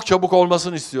şeyin çok çabuk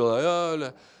olmasını istiyorlar. Ya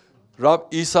öyle.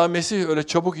 İsa Mesih öyle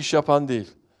çabuk iş yapan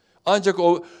değil. Ancak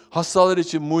o hastalar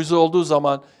için mucize olduğu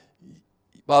zaman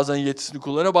bazen yetisini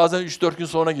kullanıyor, bazen 3-4 gün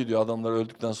sonra gidiyor adamlar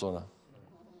öldükten sonra.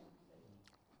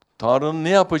 Tanrı'nın ne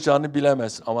yapacağını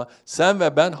bilemez ama sen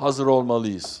ve ben hazır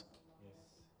olmalıyız.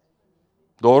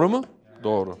 Doğru mu?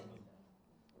 Doğru.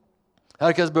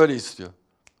 Herkes böyle istiyor.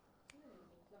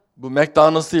 Bu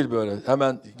McDonald's değil böyle.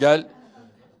 Hemen gel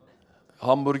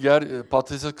hamburger,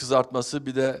 patates kızartması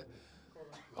bir de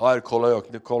hayır kola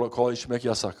yok. Kola içmek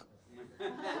yasak.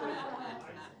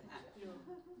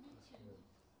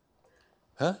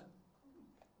 He?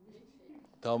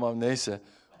 Tamam neyse.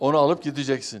 Onu alıp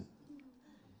gideceksin.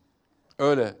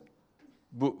 Öyle.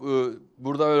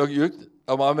 Burada öyle yok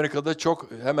ama Amerika'da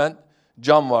çok hemen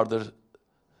cam vardır.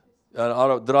 Yani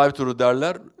drive-thru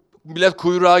derler. Millet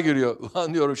kuyruğa giriyor.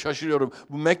 Ulan diyorum şaşırıyorum.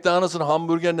 Bu McDonald's'ın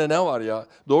hamburgerinde ne var ya?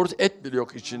 Doğrusu et bile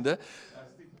yok içinde.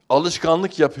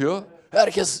 Alışkanlık yapıyor.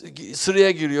 Herkes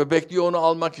sıraya giriyor. Bekliyor onu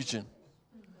almak için.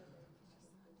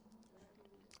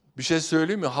 Bir şey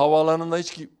söyleyeyim mi? Havaalanında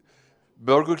hiç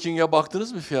Burger King'e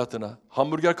baktınız mı fiyatına?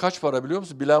 Hamburger kaç para biliyor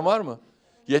musun? Bilen var mı?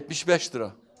 75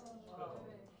 lira.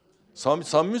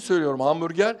 Samimi söylüyorum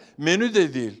hamburger menü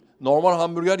de değil. Normal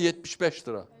hamburger 75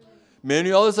 lira.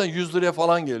 Menüyü alırsan 100 liraya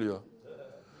falan geliyor.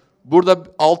 Burada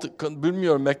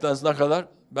bilmiyorum McDonald's ne kadar.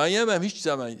 Ben yemem, hiç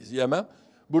yemem.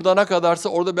 Burada ne kadarsa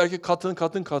orada belki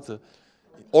katı.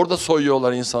 Orada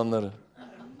soyuyorlar insanları.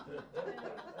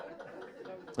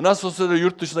 Nasıl olsa da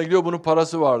yurt dışına gidiyor, bunun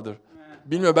parası vardır.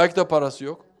 Bilmiyorum, belki de parası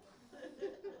yok.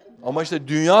 Ama işte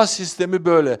dünya sistemi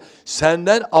böyle.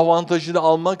 Senden avantajını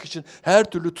almak için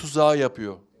her türlü tuzağı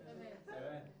yapıyor.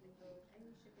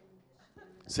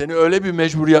 Seni öyle bir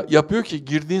mecbur yapıyor ki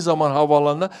girdiğin zaman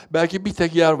havaalanına belki bir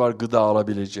tek yer var gıda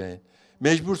alabileceğin.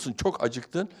 Mecbursun, çok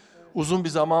acıktın. Uzun bir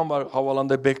zaman var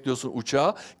havaalanında bekliyorsun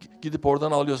uçağı. Gidip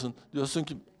oradan alıyorsun. Diyorsun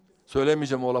ki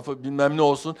Söylemeyeceğim o lafı. Bilmem ne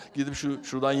olsun. Gidip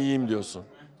şuradan yiyeyim diyorsun.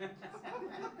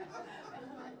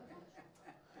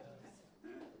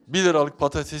 1 liralık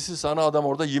patatesi sana adam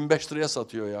orada 25 liraya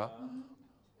satıyor ya.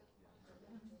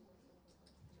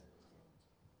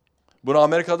 Bunu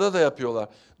Amerika'da da yapıyorlar.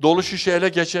 Dolu şişeyle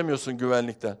geçemiyorsun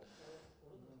güvenlikten.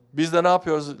 Biz de ne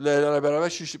yapıyoruz Leyla'yla beraber?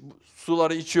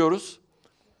 Suları içiyoruz.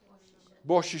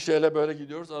 Boş şişeyle böyle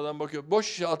gidiyoruz. Adam bakıyor. Boş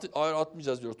şişe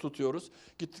atmayacağız diyor. Tutuyoruz.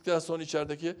 Gittikten sonra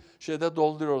içerideki şeyde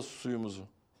dolduruyoruz suyumuzu.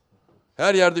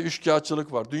 Her yerde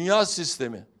üçkağıtçılık var. Dünya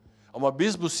sistemi. Ama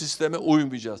biz bu sisteme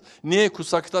uymayacağız. Niye?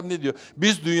 Kutsal kitap ne diyor?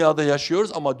 Biz dünyada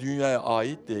yaşıyoruz ama dünyaya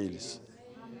ait değiliz.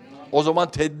 O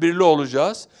zaman tedbirli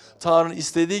olacağız. Tanrı'nın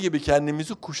istediği gibi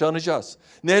kendimizi kuşanacağız.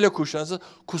 Neyle kuşanacağız?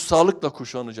 Kutsallıkla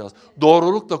kuşanacağız.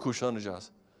 Doğrulukla kuşanacağız.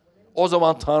 O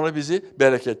zaman Tanrı bizi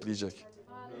bereketleyecek.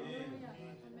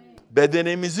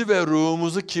 Bedenimizi ve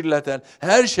ruhumuzu kirleten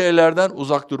her şeylerden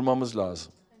uzak durmamız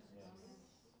lazım.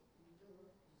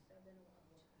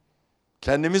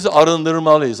 Kendimizi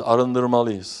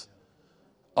arındırmalıyız.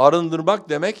 Arındırmak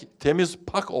demek, temiz,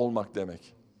 pak olmak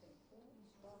demek.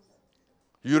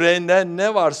 Yüreğinden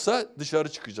ne varsa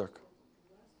dışarı çıkacak.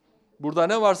 Burada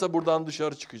ne varsa buradan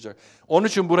dışarı çıkacak. Onun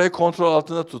için burayı kontrol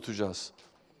altında tutacağız.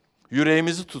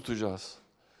 Yüreğimizi tutacağız.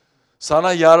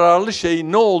 Sana yararlı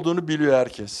şeyin ne olduğunu biliyor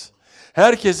herkes.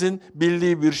 Herkesin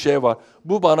bildiği bir şey var.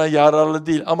 Bu bana yararlı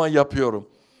değil ama yapıyorum.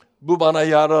 Bu bana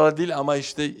yararlı değil ama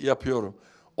işte yapıyorum.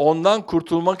 Ondan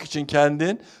kurtulmak için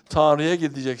kendin Tanrı'ya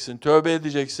gideceksin, tövbe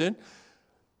edeceksin.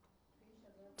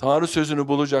 Tanrı sözünü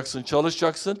bulacaksın,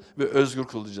 çalışacaksın ve özgür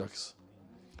kılacaksın.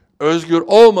 Özgür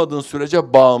olmadığın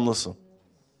sürece bağımlısın.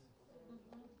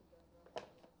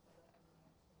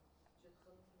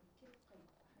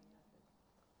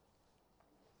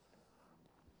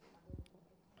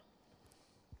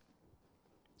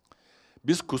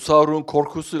 Biz kutsal ruhun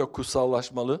korkusuyla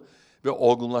kutsallaşmalı ve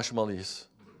olgunlaşmalıyız.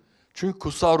 Çünkü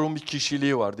kutsal ruhun bir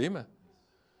kişiliği var değil mi?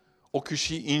 O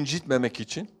kişiyi incitmemek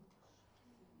için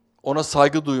ona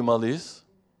saygı duymalıyız.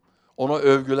 Ona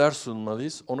övgüler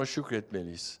sunmalıyız. Ona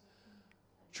şükretmeliyiz.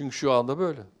 Çünkü şu anda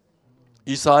böyle.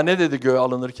 İsa ne dedi göğe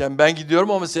alınırken? Ben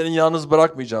gidiyorum ama seni yalnız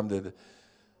bırakmayacağım dedi.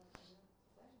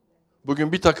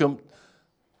 Bugün bir takım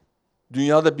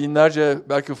dünyada binlerce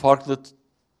belki farklı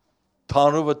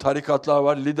tanrı ve tarikatlar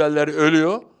var. Liderler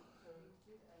ölüyor.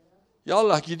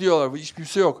 Yallah gidiyorlar. Hiçbir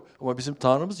kimse yok. Ama bizim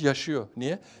Tanrımız yaşıyor.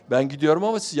 Niye? Ben gidiyorum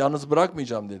ama sizi yalnız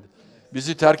bırakmayacağım dedi.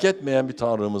 Bizi terk etmeyen bir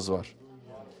Tanrımız var.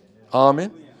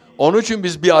 Amin. Onun için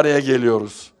biz bir araya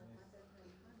geliyoruz.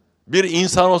 Bir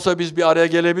insan olsa biz bir araya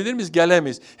gelebilir miyiz?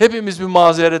 Gelemeyiz. Hepimiz bir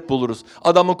mazeret buluruz.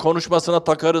 Adamın konuşmasına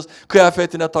takarız,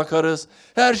 kıyafetine takarız,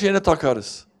 her şeyine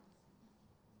takarız.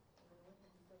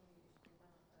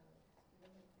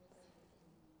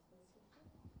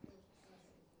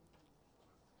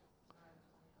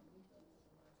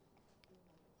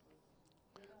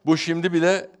 Bu şimdi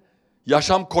bile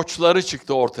yaşam koçları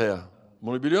çıktı ortaya.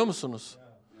 Bunu biliyor musunuz?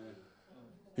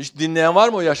 Hiç dinleyen var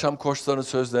mı o yaşam koçlarının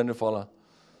sözlerini falan?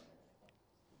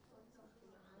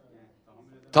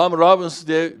 Tam Rab'bin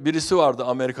diye birisi vardı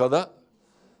Amerika'da.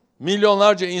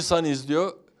 Milyonlarca insan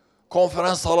izliyor.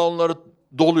 Konferans salonları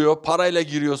doluyor. Parayla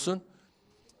giriyorsun.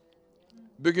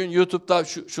 Bugün YouTube'da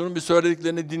şunun bir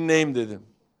söylediklerini dinleyeyim dedim.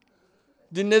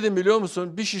 Dinledim biliyor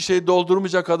musun? Bir şişeyi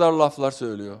doldurmayacak kadar laflar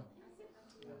söylüyor.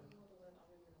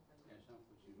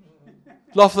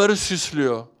 Lafları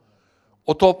süslüyor.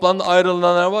 O toplantıda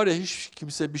ayrılanlar var ya hiç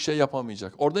kimse bir şey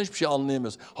yapamayacak. Oradan hiçbir şey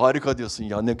anlayamıyorsun. Harika diyorsun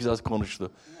ya ne güzel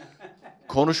konuştu.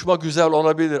 Konuşma güzel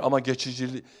olabilir ama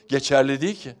geçerli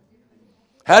değil ki.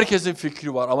 Herkesin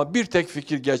fikri var ama bir tek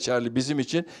fikir geçerli bizim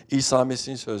için İsa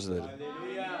Mesih'in sözleri.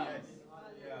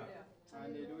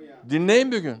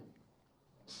 Dinleyin bir gün.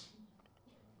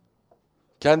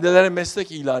 Kendilerine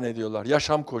meslek ilan ediyorlar.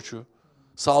 Yaşam koçu,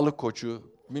 sağlık koçu,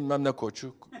 bilmem ne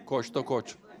koçu, koç da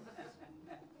koç.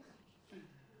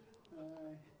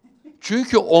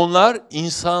 Çünkü onlar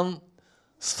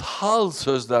insansal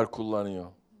sözler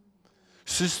kullanıyor.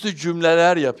 Süslü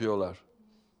cümleler yapıyorlar.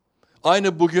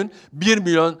 Aynı bugün 1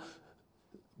 milyon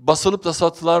basılıp da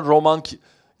satılan roman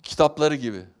kitapları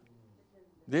gibi.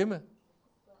 Değil mi?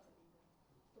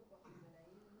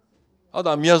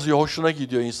 Adam yazıyor, hoşuna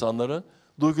gidiyor insanların.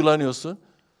 Duygulanıyorsun.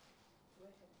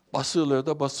 Basılıyor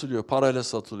da basılıyor, parayla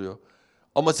satılıyor.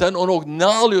 Ama sen onu ne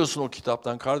alıyorsun o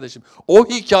kitaptan kardeşim? O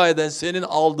hikayeden senin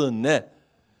aldığın ne?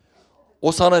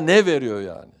 O sana ne veriyor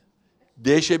yani?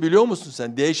 Değişebiliyor musun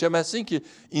sen? Değişemezsin ki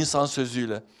insan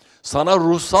sözüyle. Sana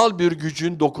ruhsal bir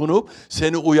gücün dokunup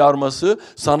seni uyarması,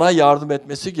 sana yardım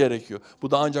etmesi gerekiyor.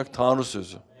 Bu da ancak Tanrı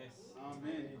sözü.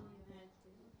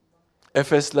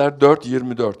 Efesler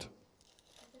 4:24.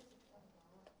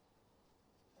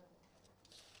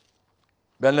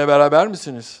 Benimle beraber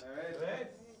misiniz?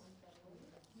 Evet.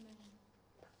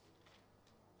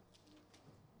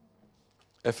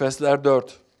 Efesler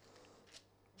 4.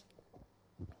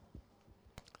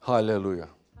 Haleluya.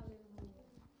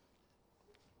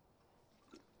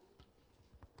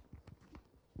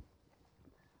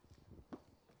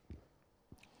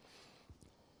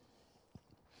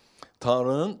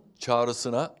 Tanrı'nın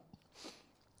çağrısına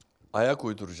ayak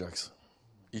uyduracaksın.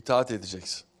 İtaat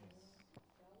edeceksin.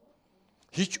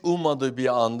 Hiç ummadığı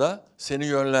bir anda seni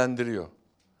yönlendiriyor.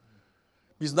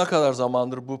 Biz ne kadar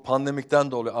zamandır bu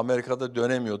pandemikten dolayı Amerika'da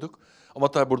dönemiyorduk.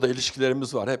 Ama tabii burada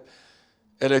ilişkilerimiz var. Hep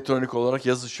elektronik olarak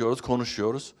yazışıyoruz,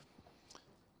 konuşuyoruz.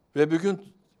 Ve bir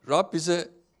gün Rab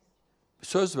bize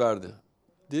söz verdi.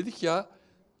 Dedik ya,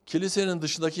 kilisenin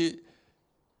dışındaki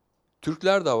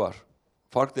Türkler de var.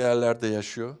 Farklı yerlerde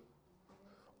yaşıyor.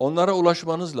 Onlara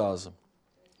ulaşmanız lazım.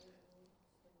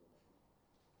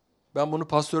 Ben bunu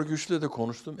Pastör Güçlü'yle de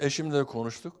konuştum, eşimle de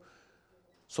konuştuk.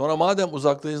 Sonra madem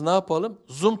uzaktayız ne yapalım?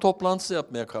 Zoom toplantısı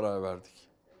yapmaya karar verdik.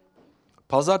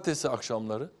 Pazartesi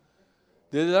akşamları.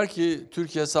 Dediler ki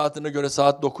Türkiye saatine göre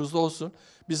saat 9'da olsun.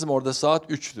 Bizim orada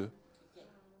saat 3'tü.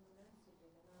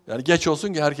 Yani geç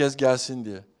olsun ki herkes gelsin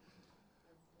diye.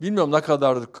 Bilmiyorum ne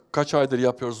kadardır, kaç aydır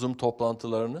yapıyoruz Zoom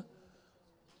toplantılarını.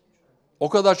 O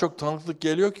kadar çok tanıklık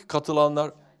geliyor ki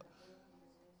katılanlar,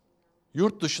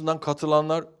 yurt dışından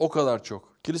katılanlar o kadar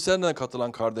çok. Kiliseden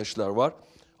katılan kardeşler var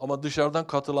ama dışarıdan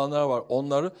katılanlar var.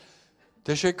 Onları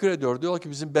teşekkür ediyor. Diyorlar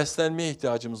ki bizim beslenmeye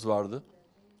ihtiyacımız vardı.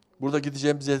 Burada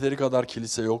gideceğimiz yeteri kadar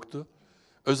kilise yoktu.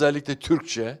 Özellikle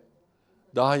Türkçe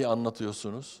daha iyi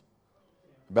anlatıyorsunuz.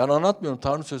 Ben anlatmıyorum,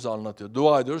 Tanrı sözü anlatıyor.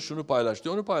 Dua ediyoruz, şunu paylaş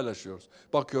diyor, onu paylaşıyoruz.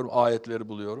 Bakıyorum ayetleri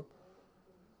buluyorum.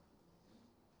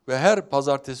 Ve her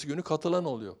pazartesi günü katılan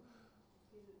oluyor.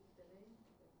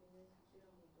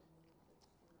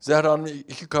 Zehra'nın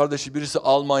iki kardeşi, birisi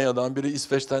Almanya'dan, biri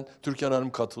İsveç'ten, Türkan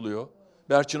Hanım katılıyor.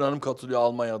 Berçin Hanım katılıyor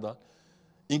Almanya'dan.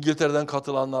 İngiltere'den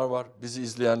katılanlar var, bizi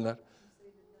izleyenler.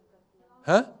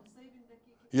 He?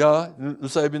 Ya,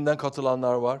 Nusaybin'den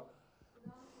katılanlar var.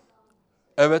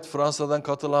 Evet, Fransa'dan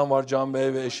katılan var, Can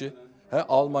Bey ve eşi. He,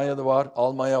 Almanya'da var,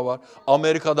 Almanya var.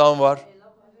 Amerika'dan var.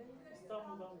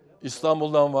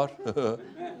 İstanbul'dan var.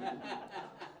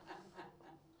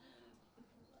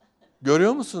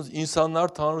 Görüyor musunuz? İnsanlar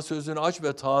Tanrı sözünü aç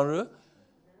ve Tanrı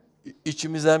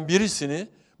içimizden birisini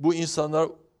bu insanlara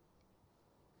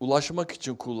ulaşmak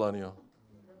için kullanıyor.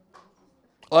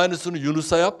 Aynısını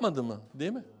Yunus'a yapmadı mı?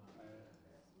 Değil mi?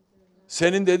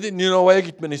 Senin dedi Ninova'ya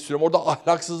gitmeni istiyorum. Orada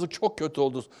ahlaksızlık çok kötü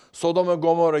oldu. Sodom ve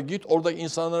Gomorra git. Orada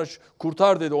insanları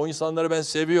kurtar dedi. O insanları ben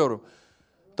seviyorum.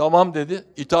 Tamam dedi.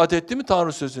 İtaat etti mi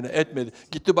Tanrı sözüne? Etmedi.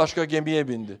 Gitti başka gemiye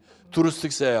bindi.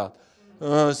 Turistik seyahat.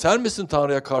 Sen misin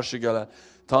Tanrı'ya karşı gelen?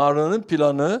 Tanrı'nın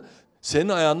planı senin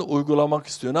ayağını uygulamak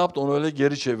istiyor. Ne yaptı? Onu öyle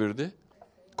geri çevirdi.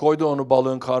 Koydu onu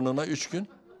balığın karnına 3 gün.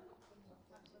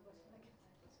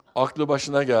 Aklı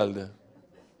başına geldi.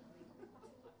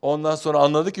 Ondan sonra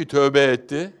anladı ki tövbe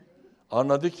etti.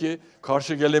 Anladı ki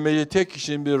karşı gelemeyeceği tek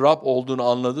kişinin bir Rab olduğunu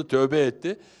anladı. Tövbe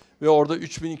etti. Ve orada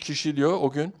 3000 kişi diyor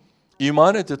o gün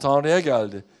iman etti. Tanrı'ya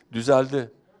geldi.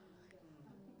 Düzeldi.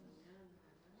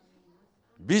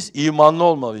 Biz imanlı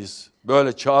olmalıyız.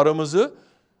 Böyle çağrımızı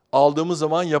aldığımız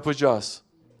zaman yapacağız.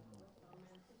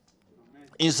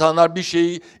 İnsanlar bir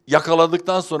şeyi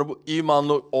yakaladıktan sonra bu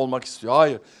imanlı olmak istiyor.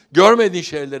 Hayır. Görmediğin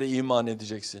şeylere iman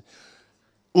edeceksin.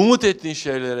 Umut ettiğin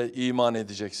şeylere iman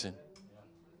edeceksin.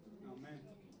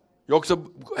 Yoksa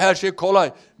her şey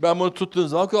kolay. Ben bunu tuttuğum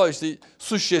zaman kolay. İşte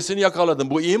su şişesini yakaladım.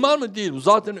 Bu iman mı? Değil. Bu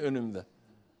zaten önümde.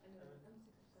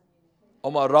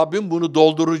 Ama Rabbim bunu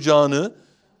dolduracağını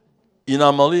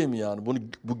inanmalıyım yani.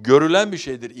 Bu görülen bir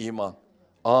şeydir iman.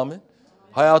 Amin.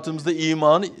 Hayatımızda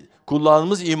imanı,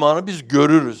 kullandığımız imanı biz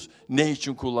görürüz. Ne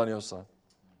için kullanıyorsan.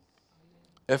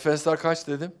 Efesler kaç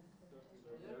dedim?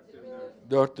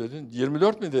 4 dedin.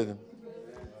 24 mi dedim?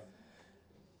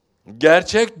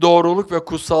 Gerçek doğruluk ve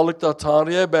kutsallıkta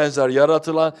Tanrı'ya benzer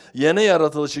yaratılan yeni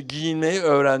yaratılışı giyinmeyi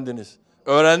öğrendiniz.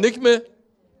 Öğrendik mi?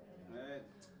 Evet.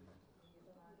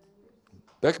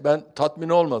 Bak ben tatmin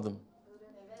olmadım.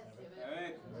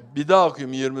 Evet. Bir daha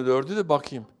okuyayım 24'ü de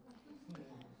bakayım.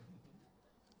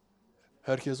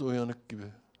 Herkes uyanık gibi.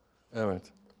 Evet.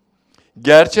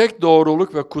 Gerçek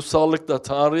doğruluk ve kutsallıkta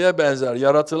Tanrı'ya benzer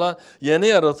yaratılan yeni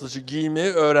yaratılışı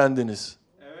giymeyi öğrendiniz.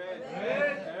 Evet.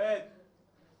 Evet. Evet.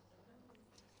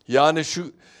 Yani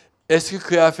şu eski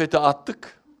kıyafeti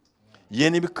attık,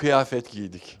 yeni bir kıyafet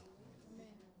giydik.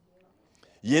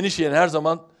 Yeni şeyin her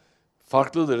zaman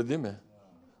farklıdır değil mi?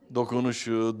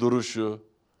 Dokunuşu, duruşu.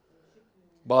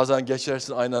 Bazen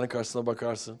geçersin aynanın karşısına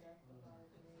bakarsın.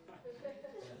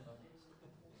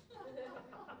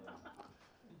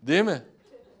 Değil mi?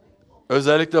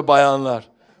 Özellikle bayanlar.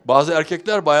 Bazı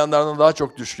erkekler bayanlardan daha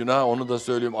çok düşkün ha. Onu da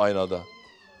söyleyeyim aynada.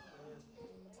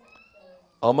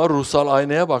 Ama ruhsal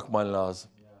aynaya bakman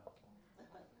lazım.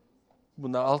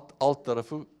 Bunlar alt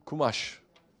tarafı kumaş.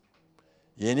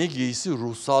 Yeni giysi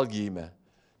ruhsal giyme.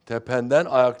 Tependen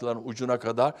ayakların ucuna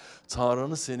kadar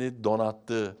Tanrı'nın seni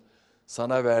donattığı,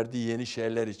 sana verdiği yeni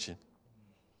şeyler için.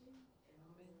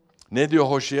 Ne diyor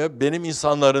Hoşea? Benim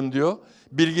insanların diyor,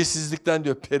 bilgisizlikten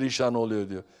diyor perişan oluyor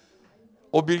diyor.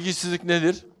 O bilgisizlik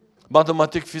nedir?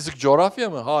 Matematik, fizik, coğrafya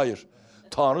mı? Hayır.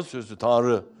 Tanrı sözü,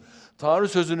 Tanrı. Tanrı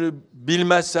sözünü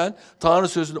bilmezsen, Tanrı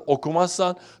sözünü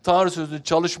okumazsan, Tanrı sözünü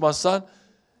çalışmazsan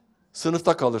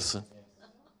sınıfta kalırsın.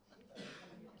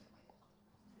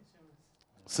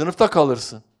 Sınıfta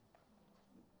kalırsın.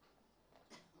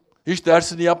 Hiç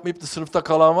dersini yapmayıp da sınıfta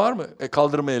kalan var mı?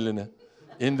 Kaldırma elini.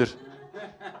 İndir.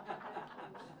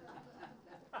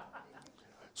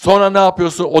 Sonra ne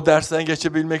yapıyorsun o dersten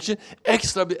geçebilmek için?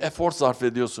 Ekstra bir efor sarf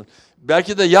ediyorsun.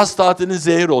 Belki de yaz tatilin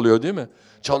zehir oluyor değil mi?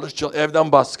 Çalış,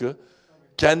 evden baskı.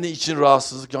 Kendi için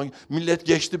rahatsızlık. Yani millet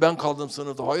geçti ben kaldım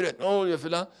sınıfta. Hayret ne oluyor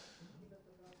filan.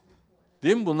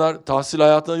 Değil mi bunlar? Tahsil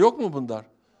hayatında yok mu bunlar?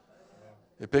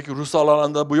 Peki ruhsal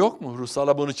alanda bu yok mu?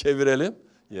 Ruhsala bunu çevirelim.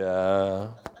 Ya.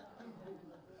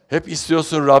 Hep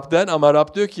istiyorsun Rab'den ama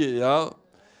Rab diyor ki ya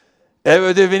ev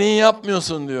ödevini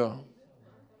yapmıyorsun diyor.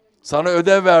 Sana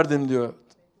ödev verdim diyor.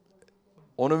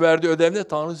 Onun verdiği ödev ne?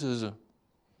 Tanrı sözü.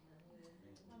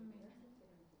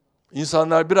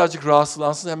 İnsanlar birazcık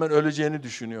rahatsızlansın hemen öleceğini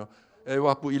düşünüyor.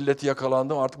 Eyvah bu illeti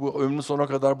yakalandım artık bu ömrümün sonuna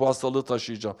kadar bu hastalığı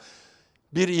taşıyacağım.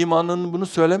 Bir imanlının bunu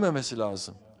söylememesi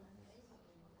lazım.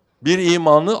 Bir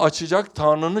imanlı açacak,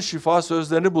 Tanrı'nın şifa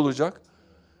sözlerini bulacak.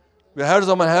 Ve her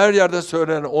zaman her yerde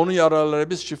söylenen onun yararları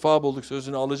biz şifa bulduk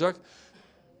sözünü alacak.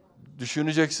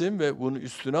 Düşüneceksin ve bunu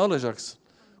üstüne alacaksın.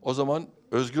 O zaman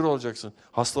özgür olacaksın.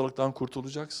 Hastalıktan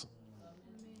kurtulacaksın.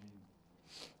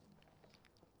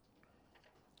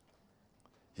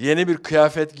 Yeni bir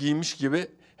kıyafet giymiş gibi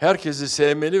herkesi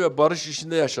sevmeli ve barış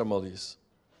içinde yaşamalıyız.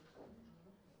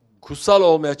 Kutsal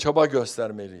olmaya çaba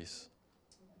göstermeliyiz.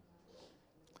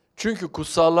 Çünkü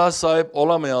kutsallığa sahip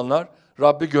olamayanlar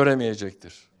Rabbi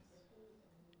göremeyecektir.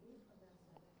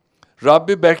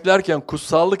 Rabbi beklerken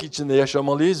kutsallık içinde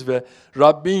yaşamalıyız ve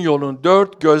Rabbin yolunu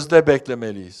dört gözle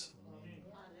beklemeliyiz.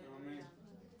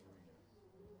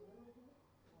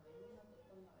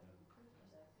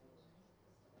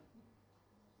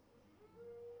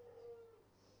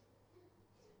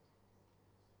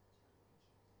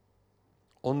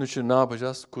 Onun için ne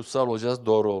yapacağız? Kutsal olacağız,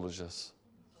 doğru olacağız.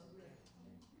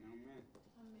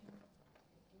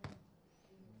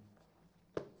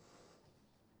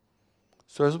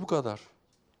 Söz bu kadar.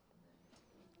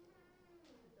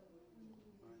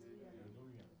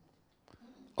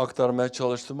 Aktarmaya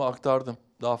çalıştığımı aktardım.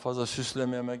 Daha fazla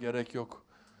süslememe gerek yok.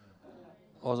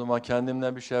 O zaman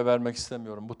kendimden bir şey vermek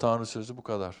istemiyorum. Bu Tanrı sözü bu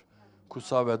kadar.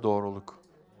 Kutsal ve doğruluk.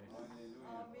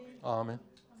 Amin.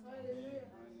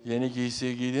 Yeni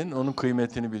giysiyi giydin, onun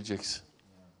kıymetini bileceksin.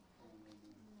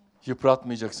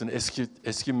 Yıpratmayacaksın,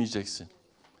 eskimeyeceksin.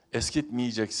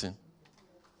 Eskitmeyeceksin.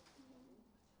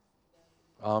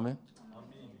 Amin.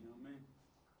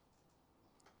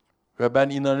 Ve ben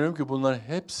inanıyorum ki bunların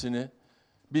hepsini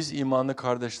biz imanlı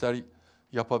kardeşler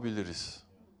yapabiliriz.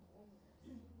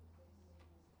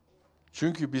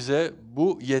 Çünkü bize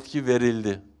bu yetki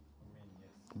verildi.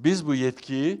 Biz bu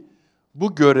yetkiyi,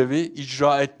 bu görevi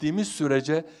icra ettiğimiz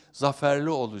sürece zaferli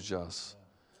olacağız.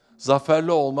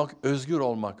 Zaferli olmak, özgür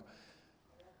olmak.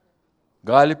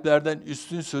 Galiplerden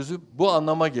üstün sözü bu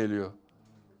anlama geliyor.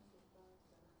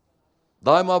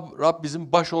 Daima Rab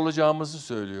bizim baş olacağımızı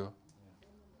söylüyor.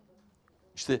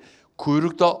 İşte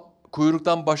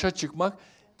kuyruktan başa çıkmak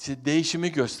işte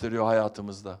değişimi gösteriyor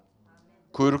hayatımızda.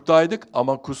 Kuyruktaydık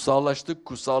ama kutsallaştık.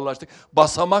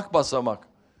 Basamak basamak.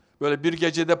 Böyle bir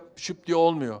gecede şıp diye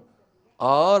olmuyor.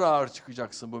 Ağır ağır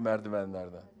çıkacaksın bu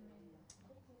merdivenlerden.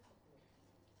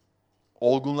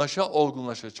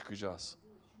 Olgunlaşa çıkacağız.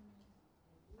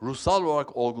 Ruhsal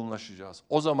olarak olgunlaşacağız.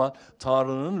 O zaman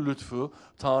Tanrı'nın lütfu,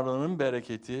 Tanrı'nın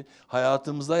bereketi,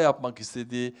 hayatımızda yapmak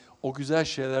istediği o güzel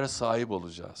şeylere sahip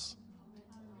olacağız.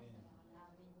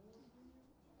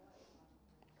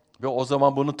 Ve o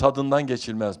zaman bunun tadından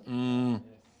geçilmez.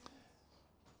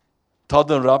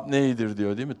 Tadın Rab ne iyidir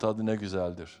diyor değil mi? Tadı ne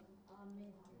güzeldir.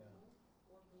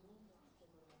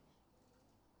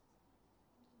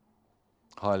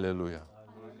 Haleluya.